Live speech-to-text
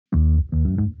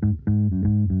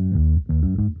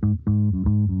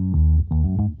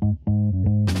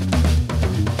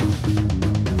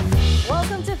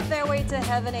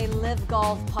11, a LIV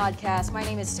Golf podcast. My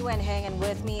name is Heng, and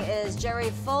with me is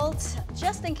Jerry Foltz.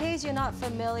 Just in case you're not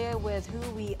familiar with who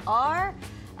we are,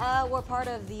 we're part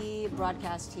of the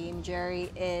broadcast team. Jerry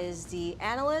is the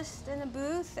analyst in the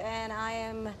booth, and I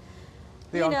am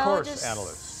the on-course just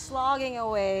analyst. slogging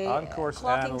away, on-course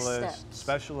analyst, steps.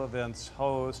 Special events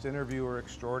host, interviewer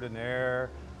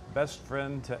extraordinaire, best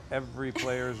friend to every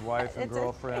player's wife and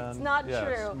girlfriend. It's not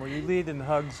true. Well, you lead in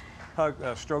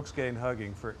strokes gained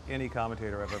hugging for any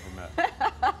commentator I've ever met.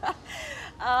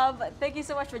 Thank you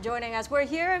so much for joining us. We're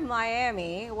here in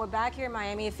Miami. We're back here in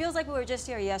Miami. It feels like we were just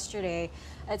here yesterday.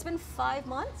 It's been 5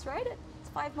 months, right? It's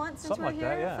 5 months since Something we're like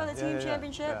here that, yeah. for the team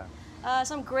championship. Yeah.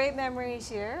 Some great memories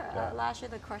here. Yeah. Last year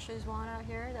the Crushers won out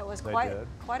here. That was They quite did.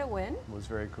 a win. It was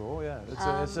very cool. Yeah,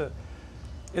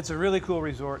 it's a really cool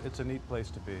resort. It's a neat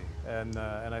place to be, and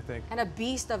I think and a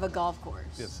beast of a golf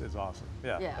course. It's awesome.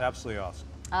 Yeah, absolutely awesome.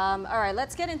 All right,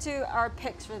 let's get into our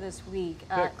picks for this week.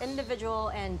 Individual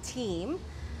and team.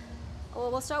 Well,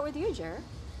 we'll start with you, Jer.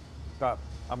 I'm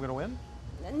going to win?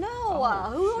 No,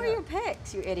 who are your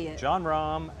picks, you idiot? John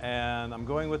Rahm, and I'm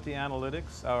going with the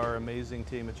analytics, our amazing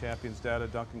team at Champions Data,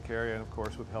 Duncan Carey, and of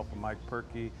course with help of Mike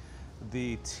Perkey.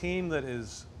 The team that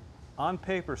is on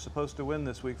paper supposed to win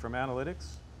this week from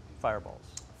analytics, Fireballs.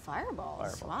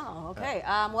 Fireballs. Wow, okay.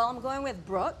 Well, I'm going with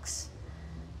Brooks,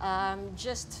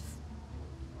 just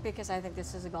because I think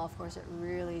this is a golf course that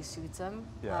really suits him.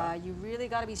 Yeah. You really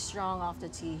got to be strong off the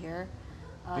tee here.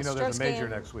 You know there's a major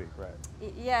next week, right?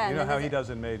 Yeah. You know how he does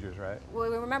in majors, right? Well,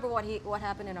 we remember what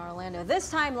happened in Orlando.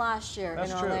 This time last year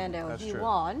in Orlando, he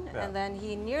won, and then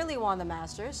he nearly won the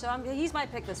Masters. So he's my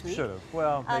pick this week. Should have.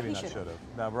 Well, maybe not should have.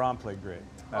 Now, Rahm played great.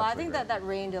 Well, I think that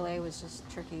rain delay was just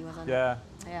tricky, wasn't it? Yeah.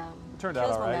 Yeah. It turned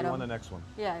out all right. He won the next one.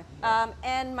 Yeah.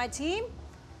 And my team,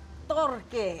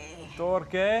 Torque.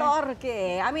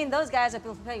 I mean, those guys have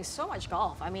been playing so much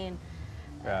golf. I mean,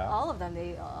 all of them.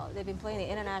 They've been playing the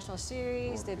international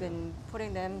series. They've been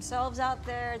putting themselves out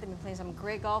there. They've been playing some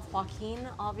great golf. Joaquin,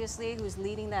 obviously, who's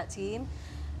leading that team,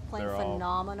 playing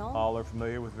phenomenal. All are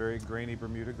familiar with very grainy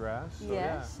Bermuda grass. So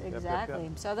yes, yeah. exactly.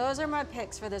 Yep. So those are my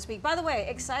picks for this week. By the way,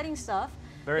 exciting stuff.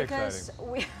 Very because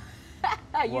exciting.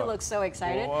 You look so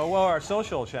excited. Well, our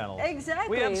social channels.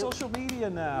 Exactly. We have social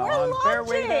media now we're on launching.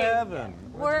 Fairway to Heaven.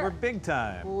 We're big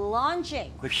time.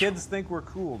 Launching. The kids think we're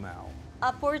cool now.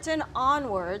 Upwards and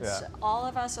onwards, all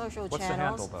of our social What's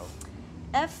channels. What's the handle,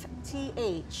 though?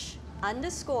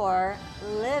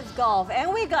 FTH_LIV Golf.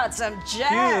 And we got some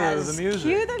jazz. Cue the music.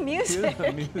 Cue the music. Cue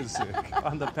the music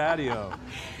on the patio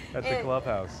at the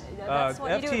clubhouse.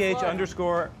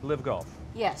 FTH_LIV Golf.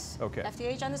 Yes. Okay.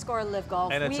 FTH_LIV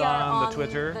Golf. And it's we are on the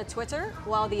Twitter. The Twitter,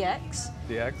 well, the X.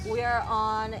 The X. We are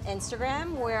on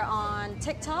Instagram. We're on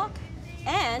TikTok.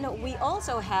 And we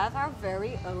also have our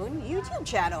very own YouTube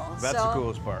channel. That's the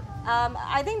coolest part.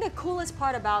 I think the coolest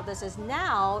part about this is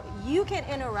now you can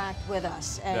interact with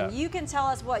us and you can tell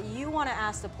us what you want to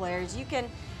ask the players. You can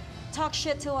talk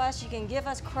shit to us, you can give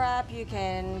us crap, you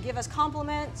can give us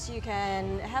compliments, you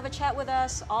can have a chat with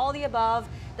us, all the above.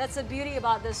 That's the beauty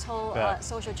about this whole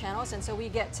social channels, and so we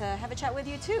get to have a chat with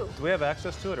you too. Do we have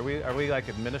access to it? Are we like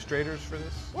administrators for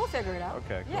this? We'll figure it out.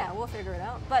 Okay, cool. Yeah, we'll figure it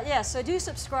out. But yeah, so do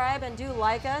subscribe and do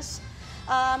like us.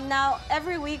 Now,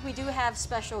 every week we do have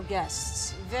special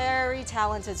guests, very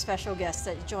talented special guests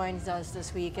that joins us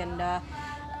this week, and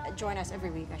join us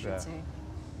every week, I should say.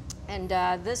 And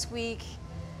this week,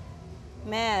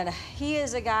 man, he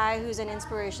is a guy who's an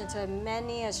inspiration to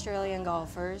many Australian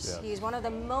golfers. Yes. He's one of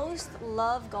the most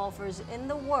loved golfers in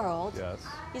the world. Yes.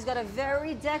 He's got a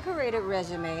very decorated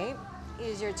resume.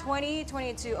 He's your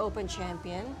 2022 Open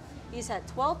champion. He's had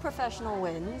 12 professional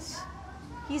wins.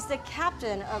 He's the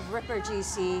captain of Ripper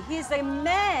GC. He's the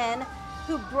man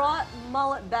who brought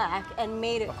mullet back and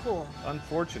made it cool.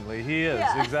 Unfortunately, he is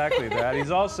exactly that.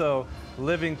 He's also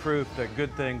living proof that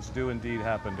good things do indeed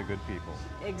happen to good people.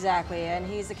 Exactly, and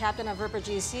he's the captain of Ripper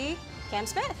GC, Cam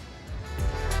Smith.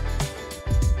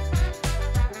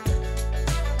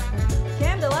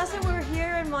 Cam, the last time we were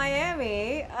here in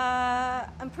Miami,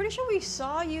 I'm pretty sure we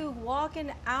saw you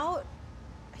walking out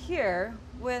here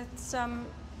with some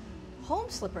home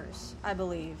slippers, I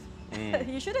believe.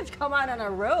 You should have come out in a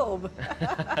robe.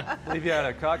 I believe you had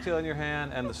a cocktail in your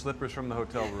hand and the slippers from the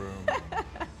hotel room.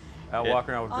 Out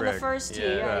walking around with Greg. On the first tee,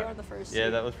 you're on the first tee.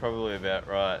 Yeah, that was probably about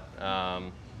right.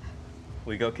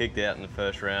 We got kicked out in the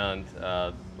first round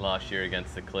last year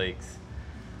against the Cleeks.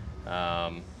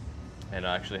 And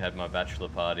I actually had my bachelor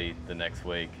party the next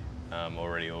week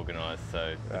already organised,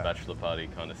 so the bachelor party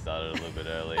kind of started a little bit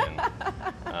early. And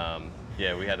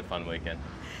yeah, we had a fun weekend.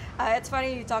 It's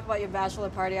funny you talk about your bachelor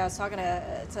party. I was talking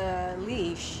to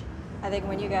Leash, I think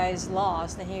when you guys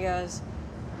lost, and he goes,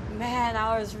 Man,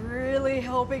 I was really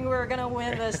hoping we were going to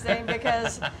win this thing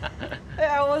because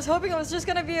I was hoping it was just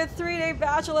going to be a 3-day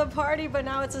bachelor party, but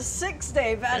now it's a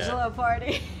 6-day bachelor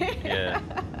party. Yeah,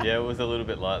 it was a little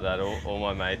bit like that. All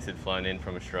my mates had flown in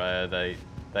from Australia.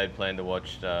 They'd planned to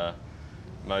watch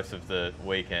most of the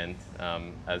weekend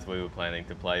as we were planning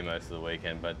to play most of the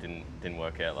weekend, but didn't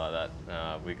work out like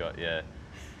that. We got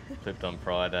flipped on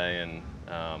Friday, and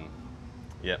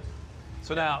yeah.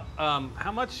 So now,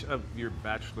 how much of your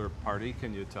bachelor party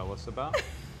can you tell us about?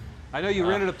 I know you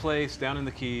rented a place down in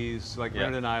the Keys, like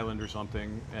rented an island or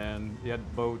something, and you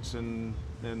had boats and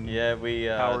we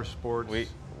power sports.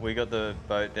 We got the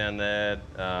boat down there.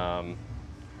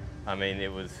 I mean,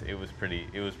 it was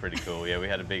pretty cool. Yeah, we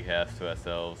had a big house to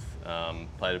ourselves.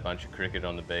 Played a bunch of cricket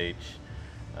on the beach.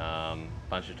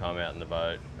 Bunch of time out in the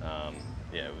boat.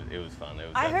 Yeah, it was fun.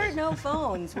 I heard no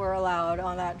phones were allowed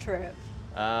on that trip.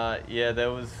 Yeah, there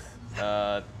was.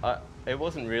 It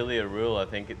wasn't really a rule. I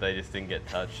think they just didn't get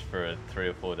touched for 3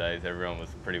 or 4 days. Everyone was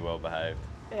pretty well behaved.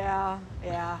 Yeah.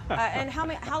 And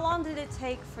how long did it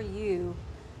take for you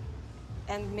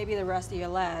and maybe the rest of your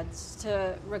lads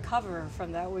to recover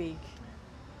from that week?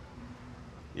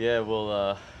 Yeah,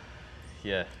 well,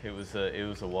 it was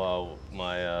a while.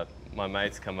 My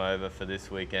mates come over for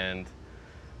this weekend.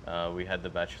 We had the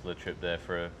bachelor trip there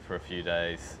for a few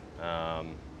days.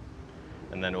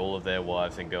 And then all of their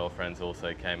wives and girlfriends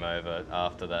also came over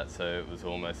after that, so it was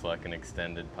almost like an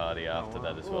extended party after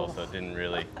that as well. So it didn't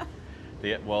really.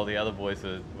 While the other boys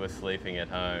were sleeping at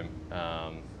home,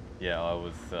 I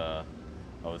was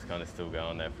kind of still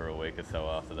going there for a week or so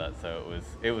after that. So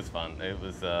it was fun. It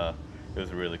was a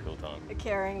really cool time.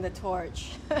 Carrying the torch.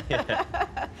 Yeah.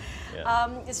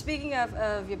 Speaking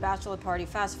of your bachelor party,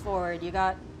 fast forward, you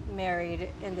got married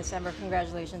in December.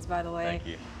 Congratulations, by the way. Thank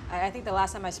you. I think the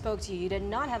last time I spoke to you, you did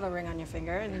not have a ring on your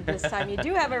finger, and this time you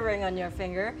do have a ring on your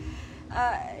finger.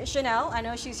 Chanel, I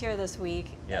know she's here this week.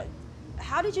 Yeah.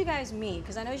 How did you guys meet?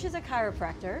 Because I know she's a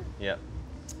chiropractor. Yeah.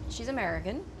 She's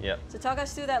American. Yeah. So talk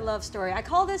us through that love story. I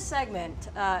call this segment,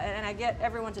 and I get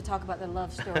everyone to talk about their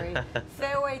love story,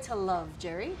 Fairway to Love,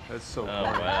 Jerry. That's so cool. Oh,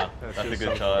 wow. That's a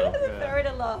good title. title. Fairway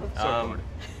to Love.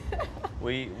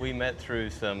 We met through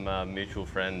some mutual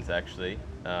friends, actually.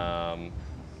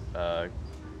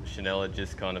 Chanel had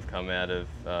just kind of come out of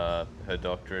her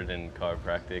doctorate in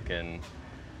chiropractic, and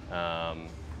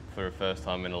for the first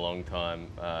time in a long time,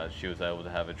 she was able to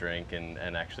have a drink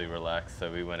and actually relax.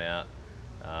 So we went out,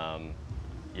 I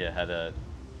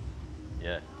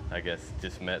guess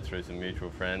just met through some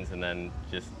mutual friends, and then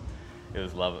it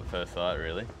was love at first sight,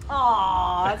 really.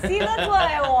 Aw, see, that's what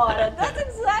I wanted. That's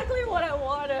exactly what I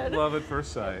wanted. Love at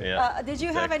first sight. Yeah. Did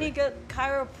you have any good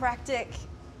chiropractic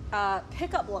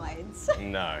pickup lines?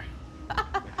 No.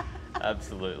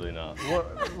 Absolutely not.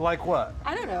 What, like what?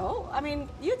 I don't know. I mean,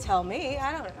 you tell me.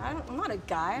 I'm not a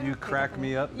guy. You crack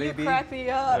me up, baby. You crack me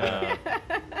up.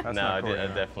 No, I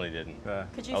definitely didn't.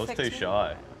 Could you I was fix too me?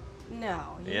 shy.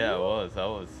 No. Yeah,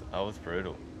 I was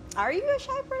brutal. Are you a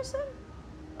shy person?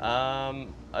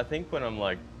 I think when I'm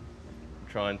like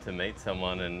trying to meet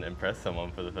someone and impress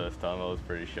someone for the first time, I was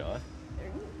pretty shy.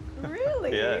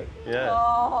 Really? Yeah.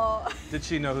 Oh. Did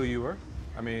she know who you were?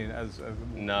 I mean,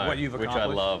 No, what you've accomplished? which I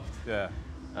loved.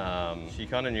 Yeah. She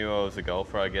kind of knew I was a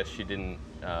golfer. I guess she didn't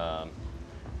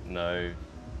know,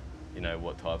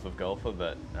 what type of golfer,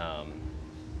 but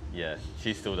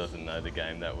she still doesn't know the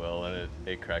game that well, and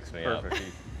it cracks me up.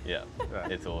 Yeah,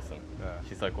 it's awesome. Yeah.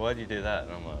 She's like, "Why'd you do that?"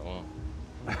 And I'm like, "Well,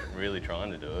 I'm not really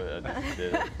trying to do it. I just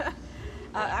did it."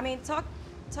 I mean, talk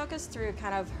us through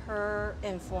kind of her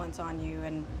influence on you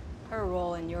and her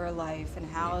role in your life and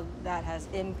how that has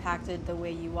impacted the way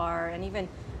you are, and even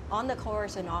on the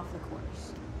course and off the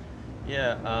course.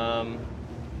 Yeah,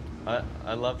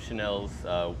 I love Chanel's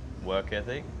work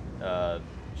ethic.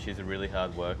 She's a really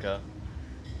hard worker.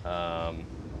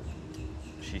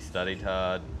 She studied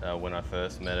hard. When I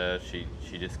first met her, she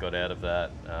just got out of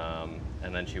that,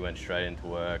 and then she went straight into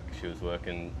work. She was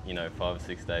working, 5 or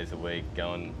 6 days a week,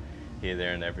 going here,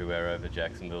 there, and everywhere over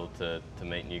Jacksonville to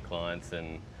meet new clients,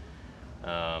 and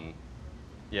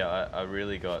I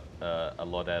really got a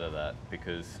lot out of that,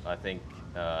 because I think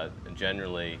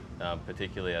generally,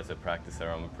 particularly as a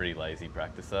practicer, I'm a pretty lazy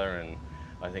practicer, and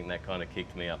I think that kind of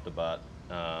kicked me up the butt.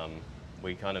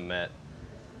 We kind of met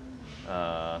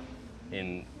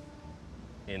in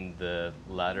the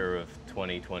latter of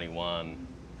 2021,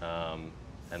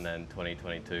 and then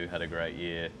 2022 had a great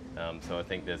year. So I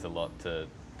think there's a lot to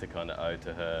kind of owe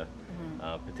to her,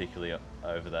 particularly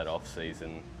over that off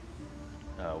season.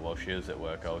 While she was at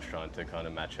work, I was trying to kind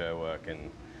of match her work, and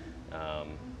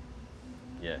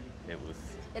yeah, it was.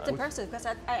 It's impressive because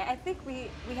I think we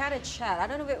had a chat. I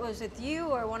don't know if it was with you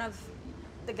or one of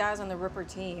the guys on the Ripper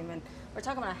team, and we're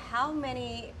talking about how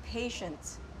many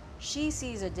patients she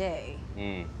sees a day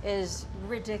is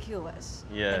ridiculous.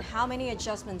 Yeah. And how many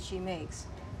adjustments she makes.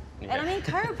 Yeah. And I mean,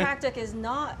 chiropractic is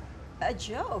not a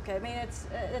joke. I mean, it's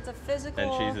a physical.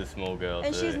 And she's a small girl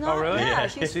and too. she's not. Oh, really? Yeah, Yeah.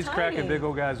 she's tiny. cracking big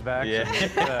old guys' backs.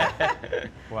 Yeah.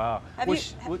 Wow. Have Well,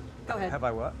 you- go ahead. Have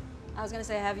I what? I was gonna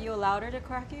say, have you allowed her to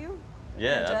crack you?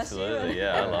 Yeah, Adjust you? absolutely.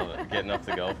 Yeah, I love it. Getting off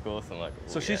the golf course, I'm like.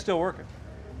 So yeah. she's still working?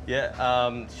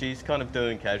 Yeah, she's kind of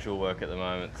doing casual work at the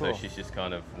moment, Cool. so she's just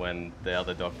kind of, when the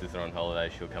other doctors are on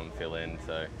holiday, she'll come and fill in.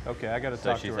 So Okay, I got to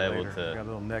So talk to she's her able later. to- Got a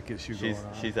little neck issue going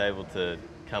on. she's able to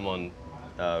come on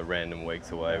random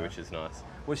weeks away, which is nice.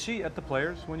 Was she at the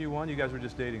Players when you won? You guys were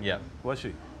just dating? Yeah. then? Was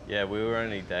she? Yeah, we were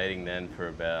only dating then for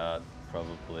about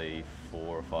probably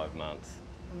 4 or 5 months.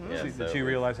 Yeah, Did so she it was-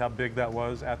 realize how big that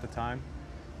was at the time?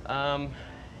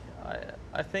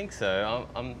 I think so.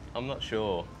 I'm not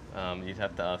sure. You'd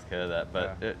have to ask her that.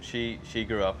 But Yeah. she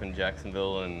grew up in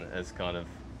Jacksonville and has kind of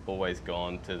always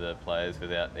gone to the Players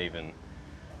without even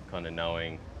kind of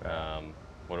knowing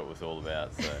what it was all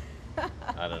about. So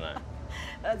I don't know.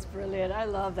 That's brilliant. I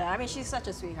love that. I mean, she's such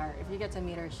a sweetheart. If you get to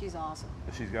meet her, she's awesome.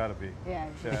 She's got to be. Yeah.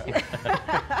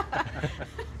 Yeah.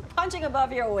 Punching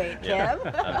above your weight, Kim. Yeah,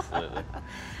 absolutely.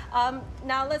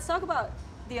 Now let's talk about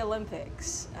the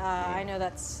Olympics. I know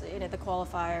that's the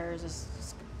qualifiers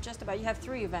is just about. You have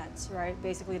 3 events, right?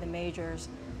 Basically the majors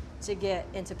to get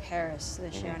into Paris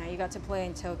this year. Now you got to play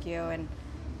in Tokyo, and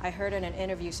I heard in an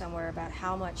interview somewhere about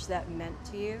how much that meant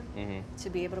to you to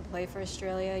be able to play for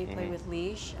Australia. You played with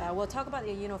Leash. We'll talk about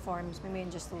the uniforms maybe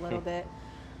in just a little bit.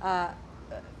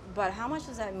 But how much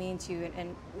does that mean to you,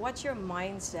 and what's your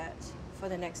mindset for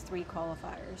the next 3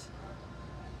 qualifiers?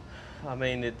 I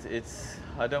mean, it's.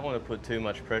 I don't want to put too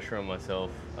much pressure on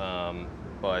myself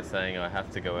by saying I have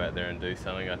to go out there and do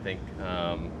something. I think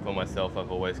for myself,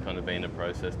 I've always kind of been a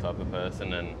process type of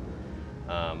person, and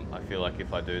I feel like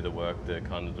if I do the work, the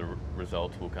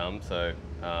results will come. So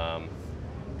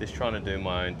just trying to do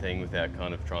my own thing without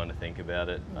kind of trying to think about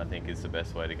it, I think is the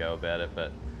best way to go about it.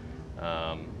 But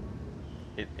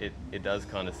it does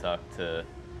kind of suck to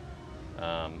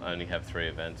only have 3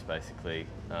 events basically.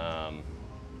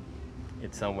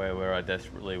 It's somewhere where I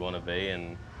desperately want to be,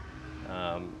 and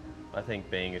I think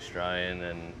being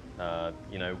Australian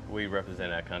and we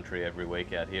represent our country every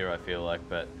week out here, I feel like,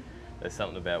 but there's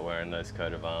something about wearing those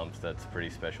coat of arms that's pretty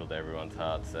special to everyone's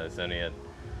hearts. So there's only a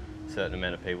certain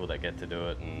amount of people that get to do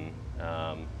it,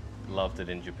 and loved it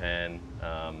in Japan.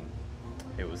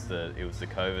 It was the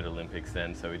COVID Olympics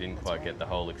then, so we didn't quite get the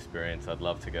whole experience. I'd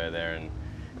love to go there and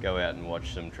go out and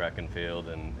watch some track and field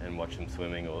and watch some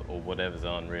swimming or whatever's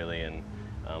on really, and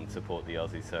support the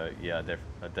Aussies. So yeah,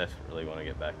 I desperately want to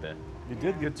get back there. You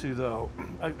did get to, though,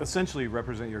 essentially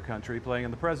represent your country playing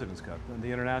in the President's Cup and the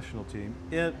international team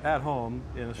at home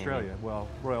in Australia, well,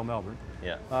 Royal Melbourne.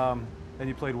 Yeah. And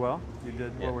you played well. You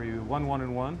did, Yeah. what were you,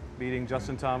 1-1-1, beating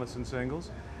Justin Thomas in singles.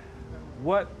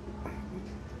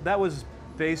 That was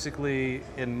basically,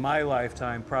 in my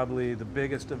lifetime, probably the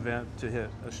biggest event to hit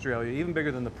Australia, even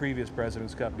bigger than the previous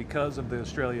President's Cup because of the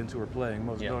Australians who were playing,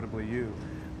 most Yeah. notably you.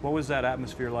 What was that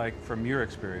atmosphere like from your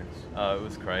experience? It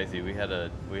was crazy. We had an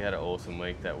awesome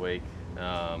week that week.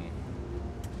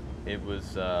 It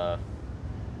was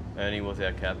Ernie was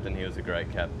our captain. He was a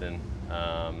great captain.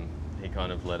 He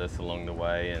kind of led us along the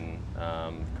way, and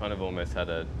kind of almost had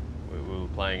we were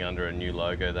playing under a new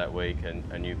logo that week, and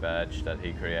a new badge that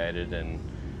he created, and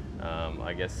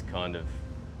I guess kind of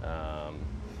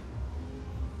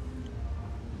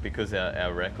because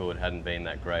our record hadn't been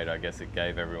that great, I guess it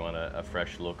gave everyone a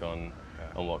fresh look on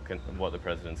what the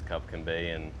President's Cup can be,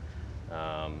 and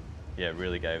it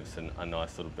really gave us a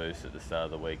nice little boost at the start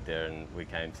of the week there, and we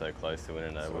came so close to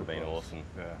winning. It would have been awesome,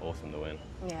 awesome to win.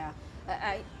 Yeah,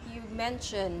 you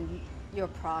mentioned your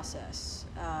process.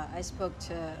 I spoke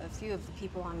to a few of the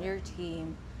people on your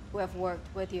team who have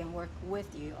worked with you and work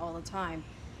with you all the time,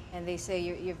 and they say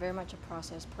you're very much a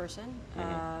process person.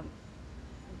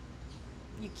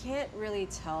 You can't really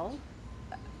tell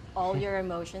all your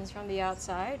emotions from the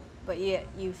outside, but yet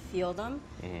you feel them,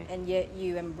 and yet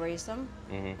you embrace them,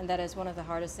 and that is one of the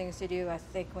hardest things to do, I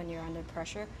think, when you're under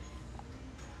pressure.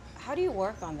 How do you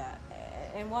work on that,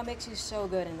 and what makes you so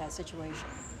good in that situation?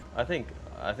 I think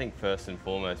first and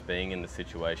foremost, being in the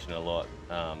situation a lot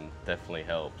definitely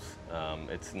helps.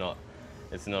 It's not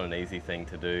an easy thing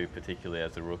to do, particularly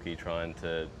as a rookie trying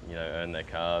to earn their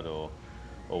card or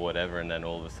whatever, and then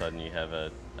all of a sudden you have a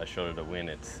shot at a win.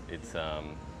 It's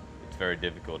very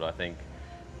difficult. I think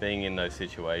being in those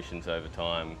situations over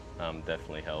time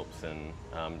definitely helps, and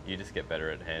you just get better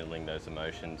at handling those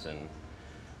emotions. And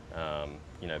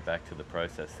you know, back to the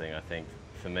process thing, I think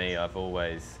for me, I've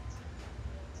always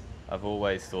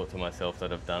thought to myself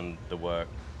that I've done the work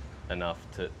enough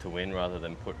to win, rather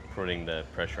than putting the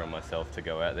pressure on myself to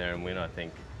go out there and win. I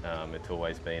think it's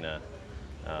always been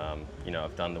you know,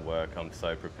 I've done the work, I'm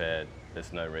so prepared,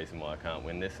 there's no reason why I can't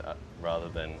win this, rather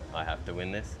than I have to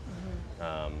win this.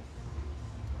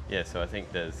 Yeah, so I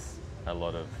think there's a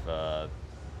lot of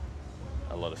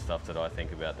stuff that I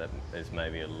think about that is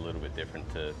maybe a little bit different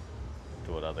to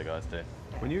what other guys do.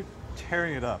 When you're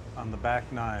tearing it up on the back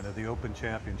nine of the Open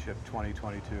Championship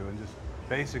 2022 and just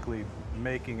basically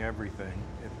making everything,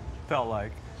 it felt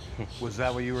like, was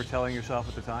that what you were telling yourself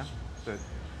at the time? That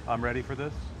I'm ready for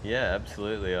this? Yeah,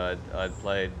 absolutely. I'd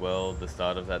played well at the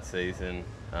start of that season.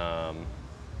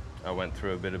 I went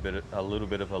through a little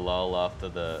bit of a lull after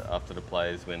the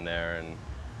Players win there, and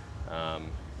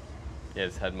yeah,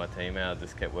 just had my team out,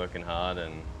 just kept working hard,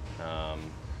 and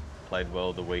played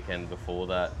well the weekend before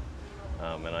that,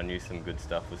 and I knew some good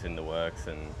stuff was in the works,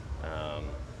 and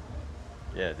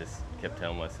yeah, just kept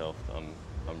telling myself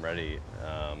I'm ready.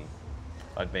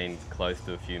 I'd been close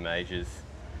to a few majors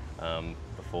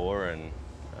before, and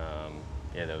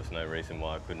yeah, there was no reason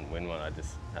why I couldn't win one. I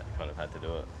just kind of had to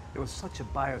do it. It was such a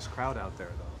biased crowd out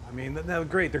there, though. I mean, they're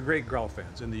great golf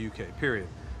fans in the UK, period.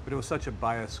 But it was such a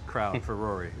biased crowd for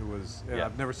Rory. It was, Yeah.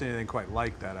 I've never seen anything quite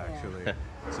like that, actually.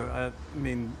 So, I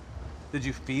mean, did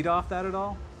you feed off that at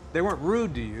all? They weren't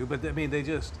rude to you, but I mean,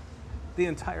 the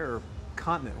entire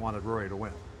continent wanted Rory to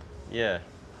win. Yeah,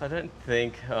 I don't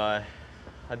think I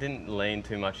didn't lean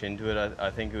too much into it. I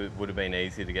think it would have been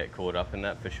easy to get caught up in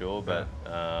that for sure, but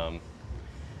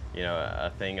you know, a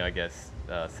thing I guess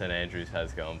St Andrews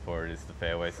has going for it is the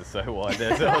fairways are so wide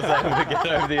there, so I was able to get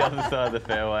over the other side of the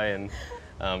fairway and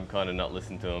kind of not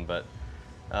listen to them. But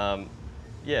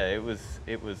yeah, it was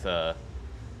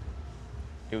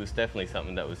definitely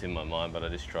something that was in my mind, but I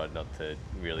just tried not to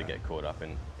really get caught up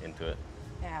into it.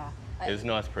 Yeah. It was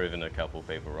nice proving a couple of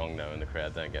people wrong though in the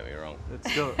crowd, don't get me wrong. It's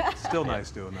still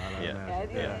nice doing that, I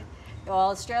imagine. Yeah.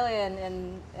 Well, Australia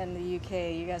and the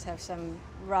UK, you guys have some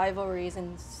rivalries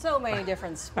in so many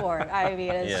different sports. I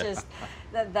mean, it's just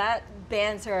that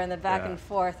banter and the back and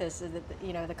forth is,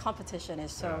 you know, the competition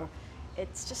is so,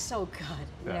 it's just so good.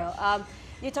 You know,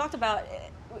 you talked about,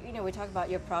 you know, we talked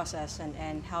about your process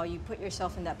and how you put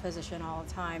yourself in that position all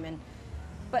the time.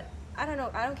 But I don't know,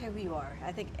 I don't care who you are.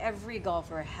 I think every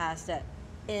golfer has that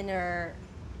inner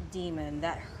demon,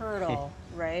 that hurdle,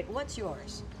 right? What's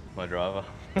yours? My driver.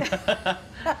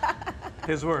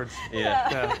 His words.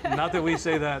 Yeah. Not that we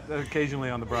say that occasionally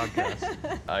on the broadcast.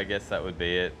 I guess that would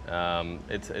be it.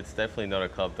 It's definitely not a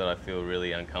club that I feel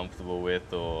really uncomfortable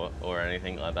with or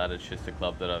anything like that. It's just a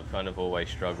club that I've kind of always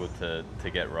struggled to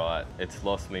get right. It's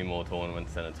lost me more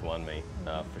tournaments than it's won me,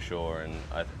 for sure. And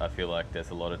I feel like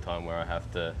there's a lot of time where I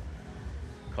have to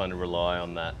kind of rely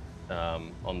on that,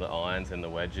 on the irons and the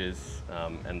wedges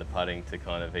and the putting to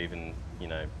kind of even, you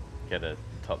know, get a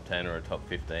top 10 or a top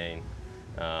 15.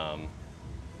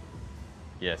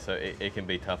 Yeah, so it can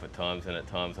be tough at times, and at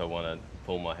times I want to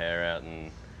pull my hair out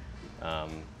and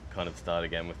kind of start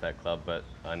again with that club. But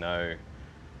I know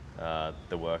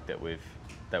the work that we've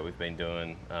been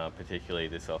doing, particularly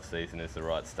this off season, is the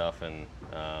right stuff, and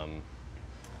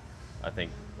I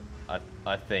think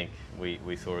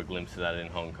we saw a glimpse of that in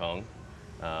Hong Kong.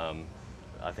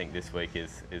 I think this week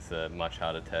is a much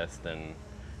harder test, and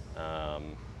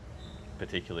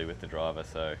particularly with the driver.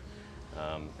 So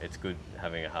it's good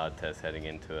having a hard test heading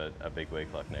into a big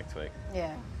week like next week.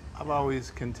 Yeah. I've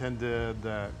always contended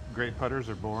that great putters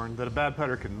are born, that a bad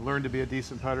putter can learn to be a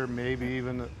decent putter, maybe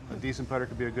even a decent putter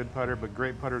could be a good putter, but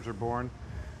great putters are born.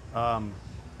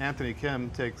 Anthony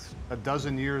Kim takes a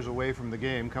dozen years away from the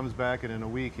game, comes back, and in a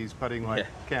week he's putting like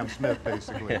Cam Smith,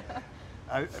 basically.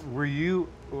 Were you,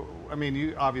 I mean,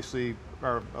 you obviously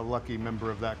are a lucky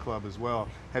member of that club as well.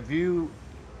 Have you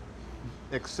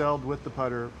excelled with the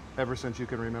putter ever since you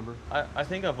can remember? I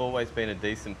think I've always been a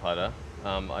decent putter.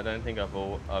 I don't think I've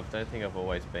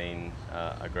always been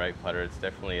a great putter. It's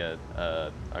definitely a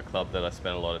club that I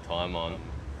spent a lot of time on,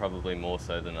 probably more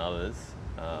so than others.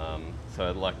 So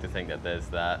I'd like to think that there's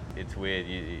that. It's weird.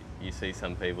 You see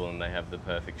some people and they have the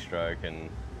perfect stroke and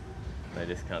they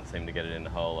just can't seem to get it in the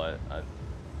hole.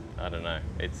 I don't know.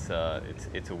 It's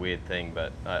a weird thing,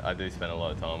 but I do spend a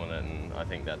lot of time on it, and I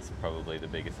think that's probably the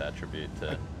biggest attribute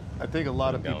to. I think a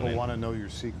lot of people want to know your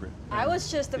secret. I was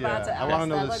just about to ask I want to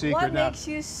know that. the Like, secret. what Now, makes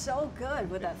you so good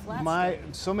with that flat stick?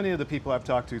 so many of the people I've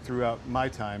talked to throughout my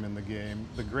time in the game,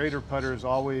 the greater putters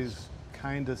always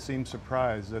kind of seem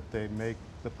surprised that they make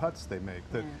the putts they make.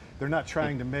 That they're not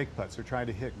trying to make putts, they're trying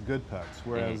to hit good putts,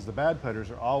 whereas the bad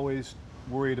putters are always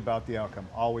worried about the outcome,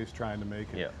 always trying to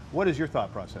make it. Yeah. What is your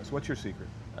thought process? What's your secret?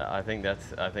 I think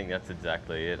that's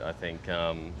exactly it. I think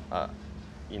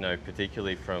you know,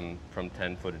 particularly from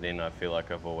 10 footed in, I feel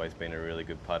like I've always been a really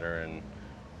good putter, and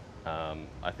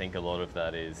I think a lot of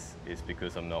that is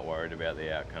because I'm not worried about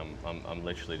the outcome. I'm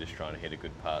literally just trying to hit a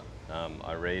good putt.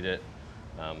 I read it.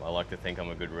 I like to think I'm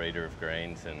a good reader of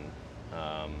greens,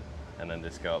 and then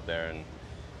just go up there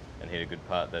and hit a good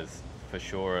putt. There's for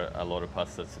sure a lot of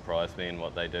putts that surprise me in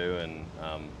what they do, and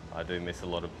I do miss a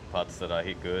lot of putts that I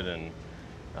hit good, and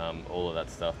all of that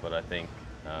stuff. But I think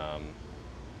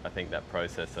that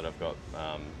process that I've got,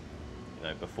 you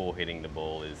know, before hitting the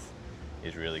ball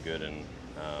is really good, and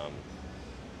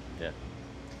yeah.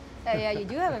 Yeah, you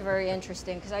do have a very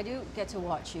interesting, because I do get to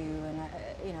watch you, and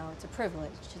you know, it's a privilege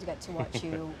to get to watch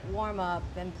you warm up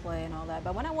and play and all that.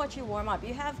 But when I watch you warm up,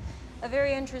 you have a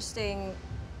very interesting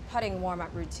putting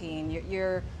warm-up routine.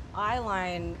 Your eye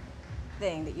line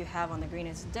thing that you have on the green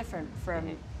is different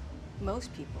from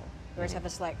most people. Yours have a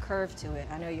slight curve to it.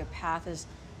 I know your path is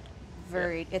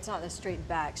very, it's not a straight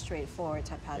back, straight forward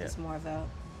type path. It's more of a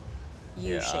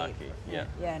U shape. Archy. Yeah,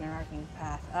 an arcing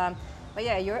path. But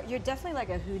yeah, you're definitely like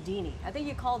a Houdini. I think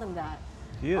you called him that.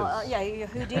 He is. Yeah, you're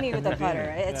Houdini with the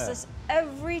putter. It's just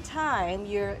every time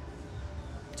you're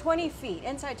 20 feet,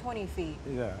 inside 20 feet.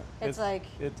 Yeah. It's like...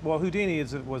 Well, Houdini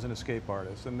was an escape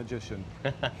artist, a magician.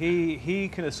 he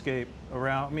can escape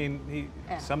around. I mean,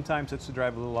 sometimes it's to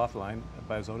drive a little offline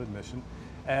by his own admission,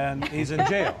 and he's in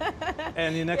jail.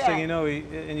 And the next thing you know,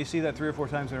 and you see that 3 or 4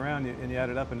 times in a round, and you add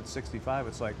it up, and it's 65.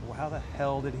 It's like, well, how the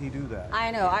hell did he do that? I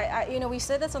know. You know, we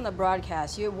said this on the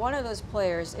broadcast. You're one of those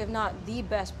players, if not the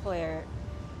best player.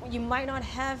 You might not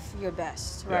have your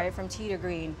best, right, from tee to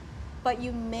green, but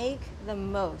you make the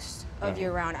most of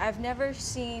your round. I've never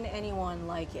seen anyone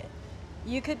like it.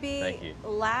 You could be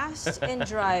last in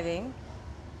driving,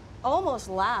 almost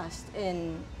last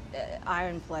in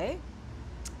iron play.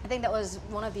 I think that was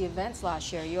one of the events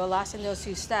last year. You were last in those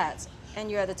 2 stats, and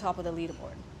you're at the top of the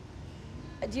leaderboard.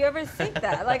 Do you ever think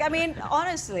that? Like, I mean,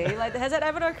 honestly, like, has that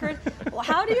ever occurred? Well,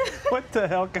 how do you? What the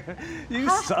hell? You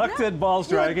sucked at ball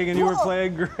striking, and you were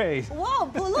playing great. Wow,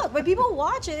 but look, when people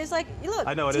watch it, it's like, look.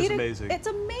 I know, it is amazing. It's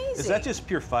amazing. Is that just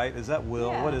pure fight? Is that will?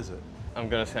 Yeah. What is it? I'm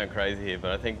going to sound crazy here,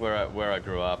 but I think where I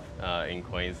grew up in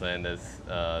Queensland,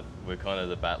 we're kind of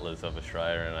the battlers of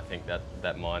Australia, and I think that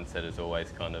mindset has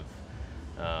always kind of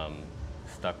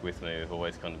stuck with me. We've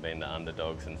always kind of been the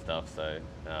underdogs and stuff. So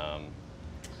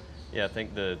yeah, I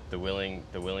think the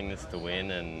willingness to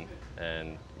win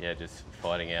and yeah, just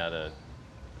fighting out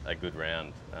a good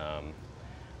round.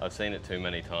 I've seen it too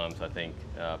many times. I think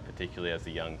particularly as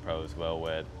a young pro as well,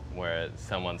 where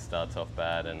someone starts off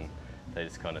bad and they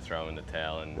just kind of throw in the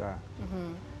towel, and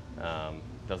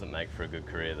doesn't make for a good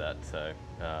career. That so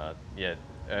yeah,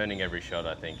 earning every shot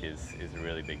I think is a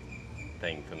really big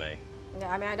thing for me. Yeah,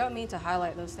 I mean, I don't mean to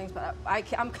highlight those things, but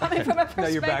I'm coming from a perspective. No,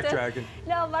 you're backtracking.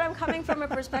 No, but I'm coming from a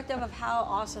perspective of how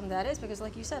awesome that is, because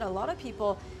like you said, a lot of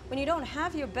people, when you don't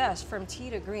have your best from tee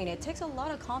to green, it takes a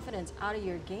lot of confidence out of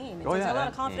your game. It takes a lot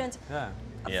of confidence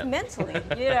mentally,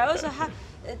 you know, so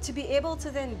to be able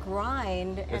to then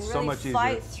grind and really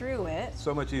fight through it.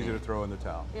 So much easier to throw in the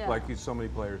towel, like so many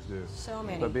players do. So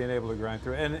many. But being able to grind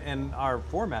through, and our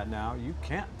format now, you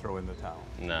can't throw in the towel.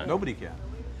 No. Nobody can.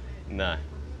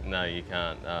 No, you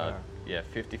can't. Yeah,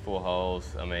 54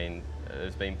 holes. I mean,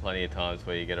 there's been plenty of times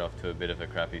where you get off to a bit of a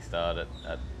crappy start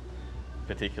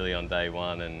particularly on day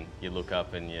one, and you look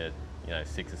up and you're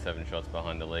 6 or 7 shots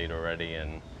behind the lead already,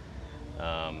 and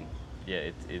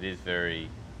yeah, it is very.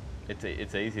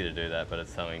 It's easy to do that, but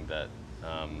it's something that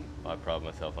I pride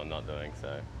myself on not doing.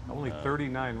 So only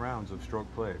 39 rounds of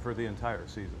stroke play for the entire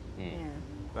season.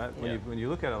 That, when you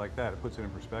look at it like that, it puts it in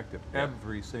perspective.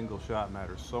 Every single shot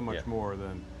matters so much more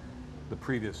than the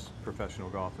previous professional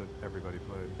golf that everybody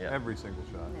played. Every single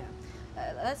shot.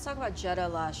 Let's talk about Jeddah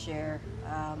last year,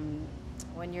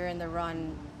 when you're in the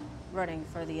running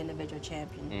for the individual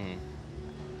champion.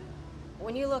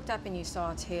 When you looked up and you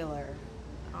saw Taylor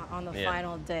on the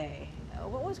final day,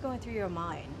 what was going through your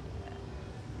mind?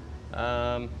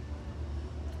 I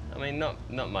mean,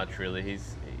 not much really.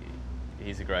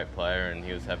 He's a great player, and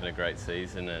he was having a great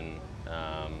season, and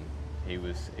he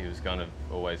was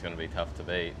always going to be tough to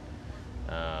beat.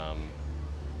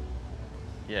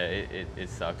 Yeah, it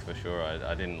sucks for sure.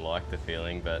 I didn't like the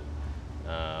feeling, but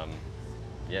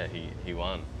yeah, he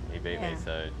won. He beat me.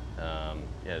 So yeah,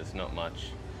 there's not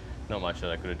much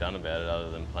that I could have done about it other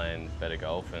than playing better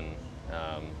golf, and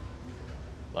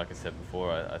like I said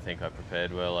before, I think I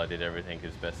prepared well. I did everything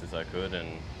as best as I could,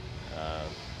 and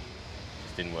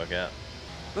just didn't work out.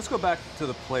 Let's go back to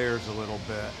the players a little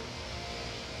bit.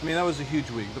 I mean, that was a huge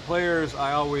week. The players,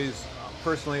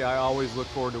 personally, I always look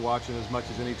forward to watching as much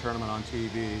as any tournament on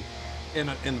TV in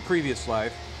the previous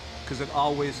life, because it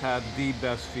always had the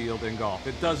best field in golf.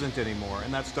 It doesn't anymore,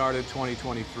 and that started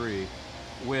 2023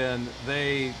 when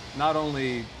they not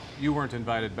only you weren't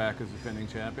invited back as defending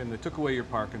champion. They took away your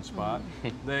parking spot.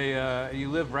 You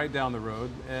live right down the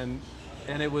road, and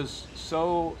it was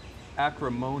so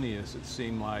acrimonious, it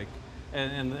seemed like,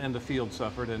 and the field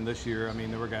suffered. And this year, I mean,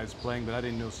 there were guys playing, but I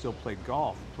didn't know still played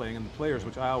golf, playing in the Players,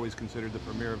 which I always considered the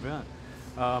premier event.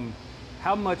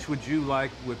 How much would you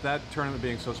like, with that tournament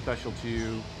being so special to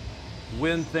you,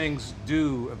 when things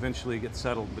do eventually get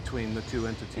settled between the two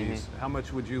entities, how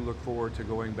much would you look forward to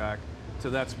going back to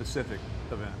that specific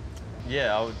event?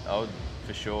 Yeah, I would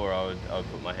for sure. I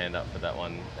would put my hand up for that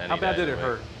one. How bad did it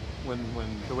hurt when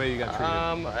the way you got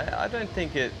treated? I don't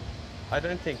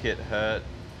think it hurt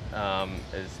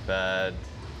as bad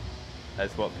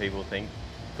as what people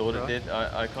thought it did.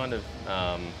 I kind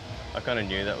of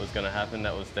knew that was going to happen.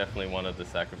 That was definitely one of the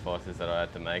sacrifices that I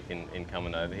had to make in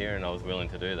coming over here, and I was willing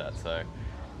to do that. So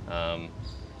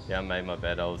yeah, I made my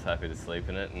bed. I was happy to sleep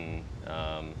in it, and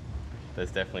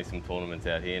there's definitely some tournaments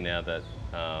out here now that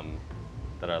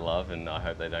that I love, and I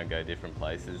hope they don't go different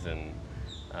places. And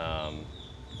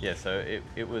yeah, so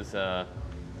it was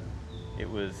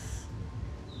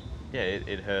yeah,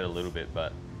 it hurt a little bit,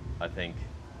 but I think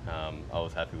I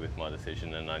was happy with my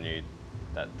decision, and I knew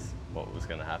that's what was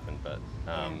going to happen. But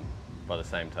by the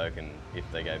same token, if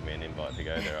they gave me an invite to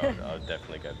go there, I would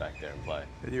definitely go back there and play.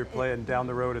 You're playing down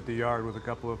the road at the yard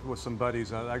with some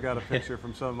buddies. I got a picture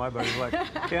from some of my buddies, like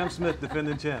Cam Smith,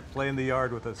 defending champ, playing the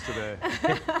yard with us today.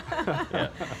 Yeah.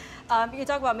 You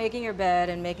talk about making your bed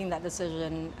and making that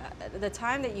decision. The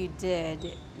time that you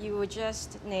did, you were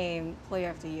just named Player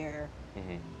of the Year.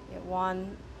 You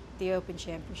won the Open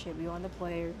Championship. You won the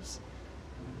Players.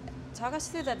 Talk us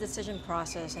through that decision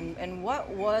process, and what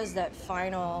was that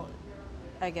final,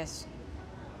 I guess,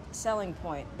 selling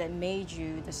point that made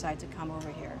you decide to come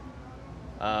over here?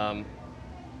 I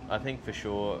think for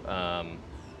sure,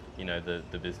 you know,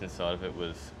 the business side of it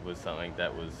was something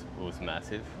that was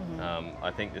massive.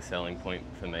 I think the selling point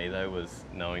for me though was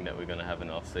knowing that we're going to have an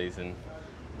off season,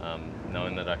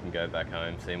 knowing that I can go back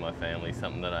home, see my family,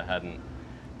 something that I hadn't.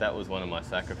 That was one of my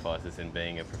sacrifices in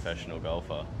being a professional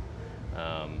golfer.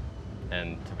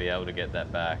 And to be able to get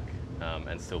that back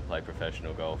and still play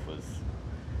professional golf was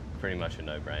pretty much a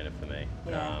no-brainer for me.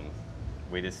 Yeah.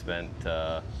 We just spent,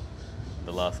 the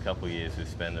last couple of years, we've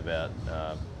spent about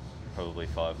probably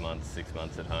 5 months, 6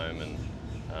 months at home, and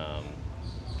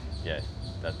yeah,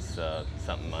 that's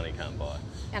something money can't buy.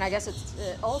 And I guess it's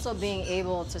also being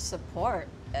able to support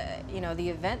you know, the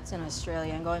events in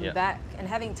Australia and going back and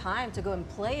having time to go and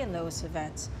play in those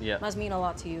events must mean a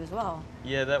lot to you as well.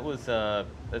 Yeah, that's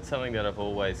something that I've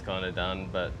always kind of done,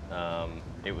 but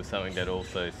it was something that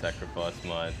also sacrificed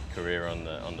my career on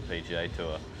the PGA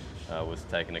Tour. Was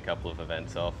taking a couple of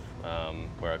events off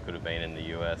where I could have been in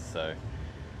the US. So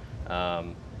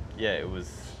yeah, it was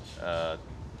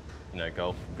you know,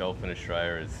 golf in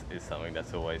Australia is something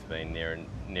that's always been near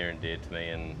and dear to me,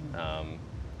 and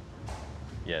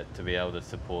yeah, to be able to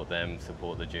support them,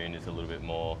 support the juniors a little bit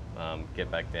more,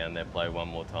 get back down there, play one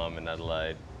more time in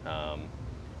Adelaide,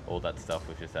 all that stuff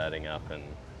was just adding up, and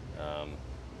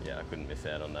yeah, I couldn't miss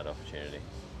out on that opportunity.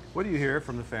 What do you hear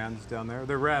from the fans down there?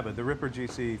 They're rabid. The Ripper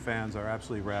GC fans are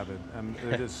absolutely rabid.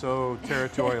 They're just so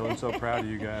territorial and so proud of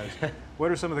you guys.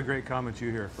 What are some of the great comments you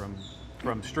hear from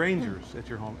strangers at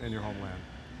in your homeland?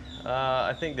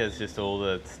 I think there's just all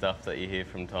the stuff that you hear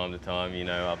from time to time, you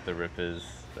know, up the Rippers,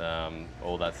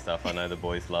 all that stuff. I know the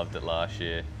boys loved it last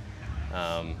year.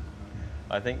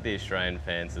 I think the Australian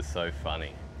fans are so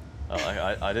funny.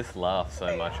 I just laugh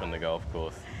so much on the golf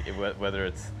course,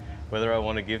 whether I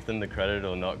want to give them the credit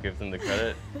or not give them the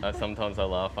credit. Sometimes I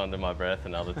laugh under my breath,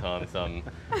 and other times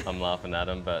I'm laughing at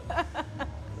them, but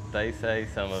they say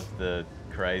some of the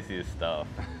craziest stuff,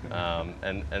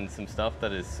 and some stuff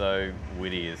that is so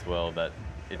witty as well that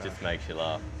it just makes you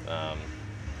laugh.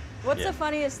 What's the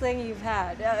funniest thing you've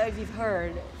had, if you've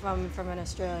heard from an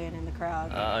Australian in the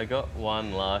crowd? I got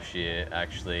one last year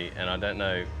actually, and I don't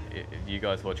know if you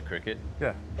guys watch cricket.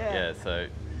 Yeah. So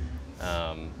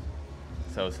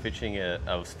I was fixing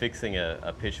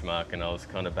a pitch mark, and I was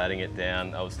kind of batting it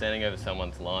down. I was standing over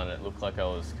someone's line, and it looked like I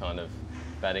was kind of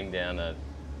batting down a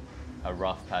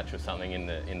rough patch or something in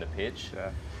the pitch.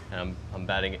 and I'm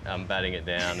batting it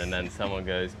down, and then someone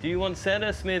goes, "Do you want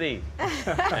center, Smithy?"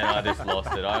 And I just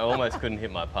lost it. I almost couldn't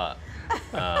hit my putt.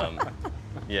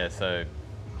 Yeah, so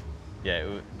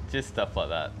yeah, just stuff like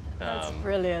that. That's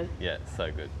brilliant. Yeah,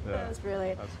 so good. Yeah, That's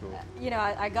brilliant. That's cool. You know,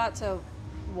 I got to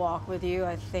walk with you,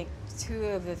 I think, 2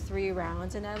 of the 3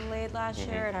 rounds in Adelaide last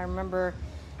year, and I remember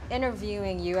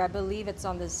interviewing you. I believe it's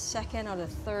on the 2nd or the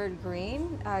 3rd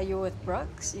green. You were with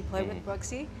Brooks. You played with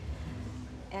Brooksy.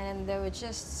 And there were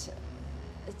just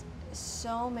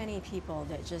so many people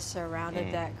that just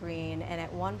surrounded that green, and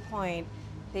at one point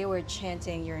they were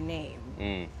chanting your name.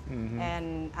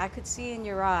 And I could see in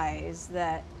your eyes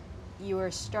that you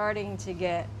were starting to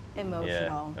get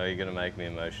emotional. Yeah. Oh, you're gonna make me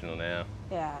emotional now.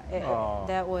 Yeah,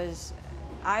 that was,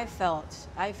 I felt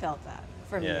that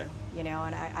from you, you know,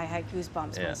 and I had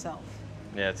goosebumps myself.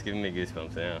 Yeah, it's giving me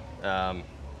goosebumps now.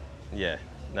 Yeah,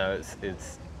 no,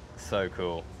 it's so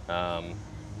cool.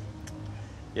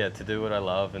 Yeah, to do what I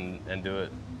love and do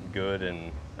it good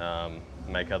and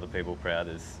make other people proud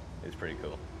is pretty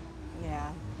cool.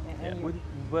 Yeah.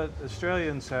 But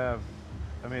Australians have,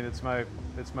 I mean, it's my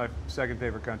 2nd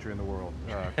favorite country in the world,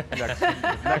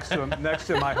 next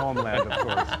to my homeland, of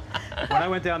course. When I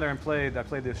went down there and I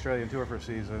played the Australian Tour for a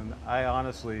season. I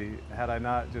honestly, had I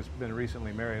not just been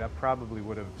recently married, I probably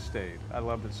would have stayed. I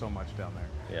loved it so much down there.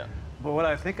 Yeah. But what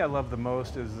I think I love the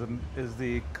most is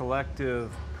the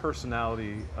collective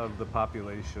personality of the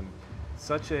population.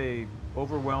 Such a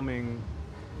overwhelming,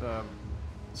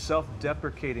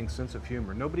 self-deprecating sense of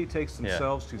humor. Nobody takes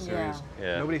themselves too serious.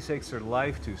 Yeah. Nobody takes their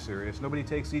life too serious. Nobody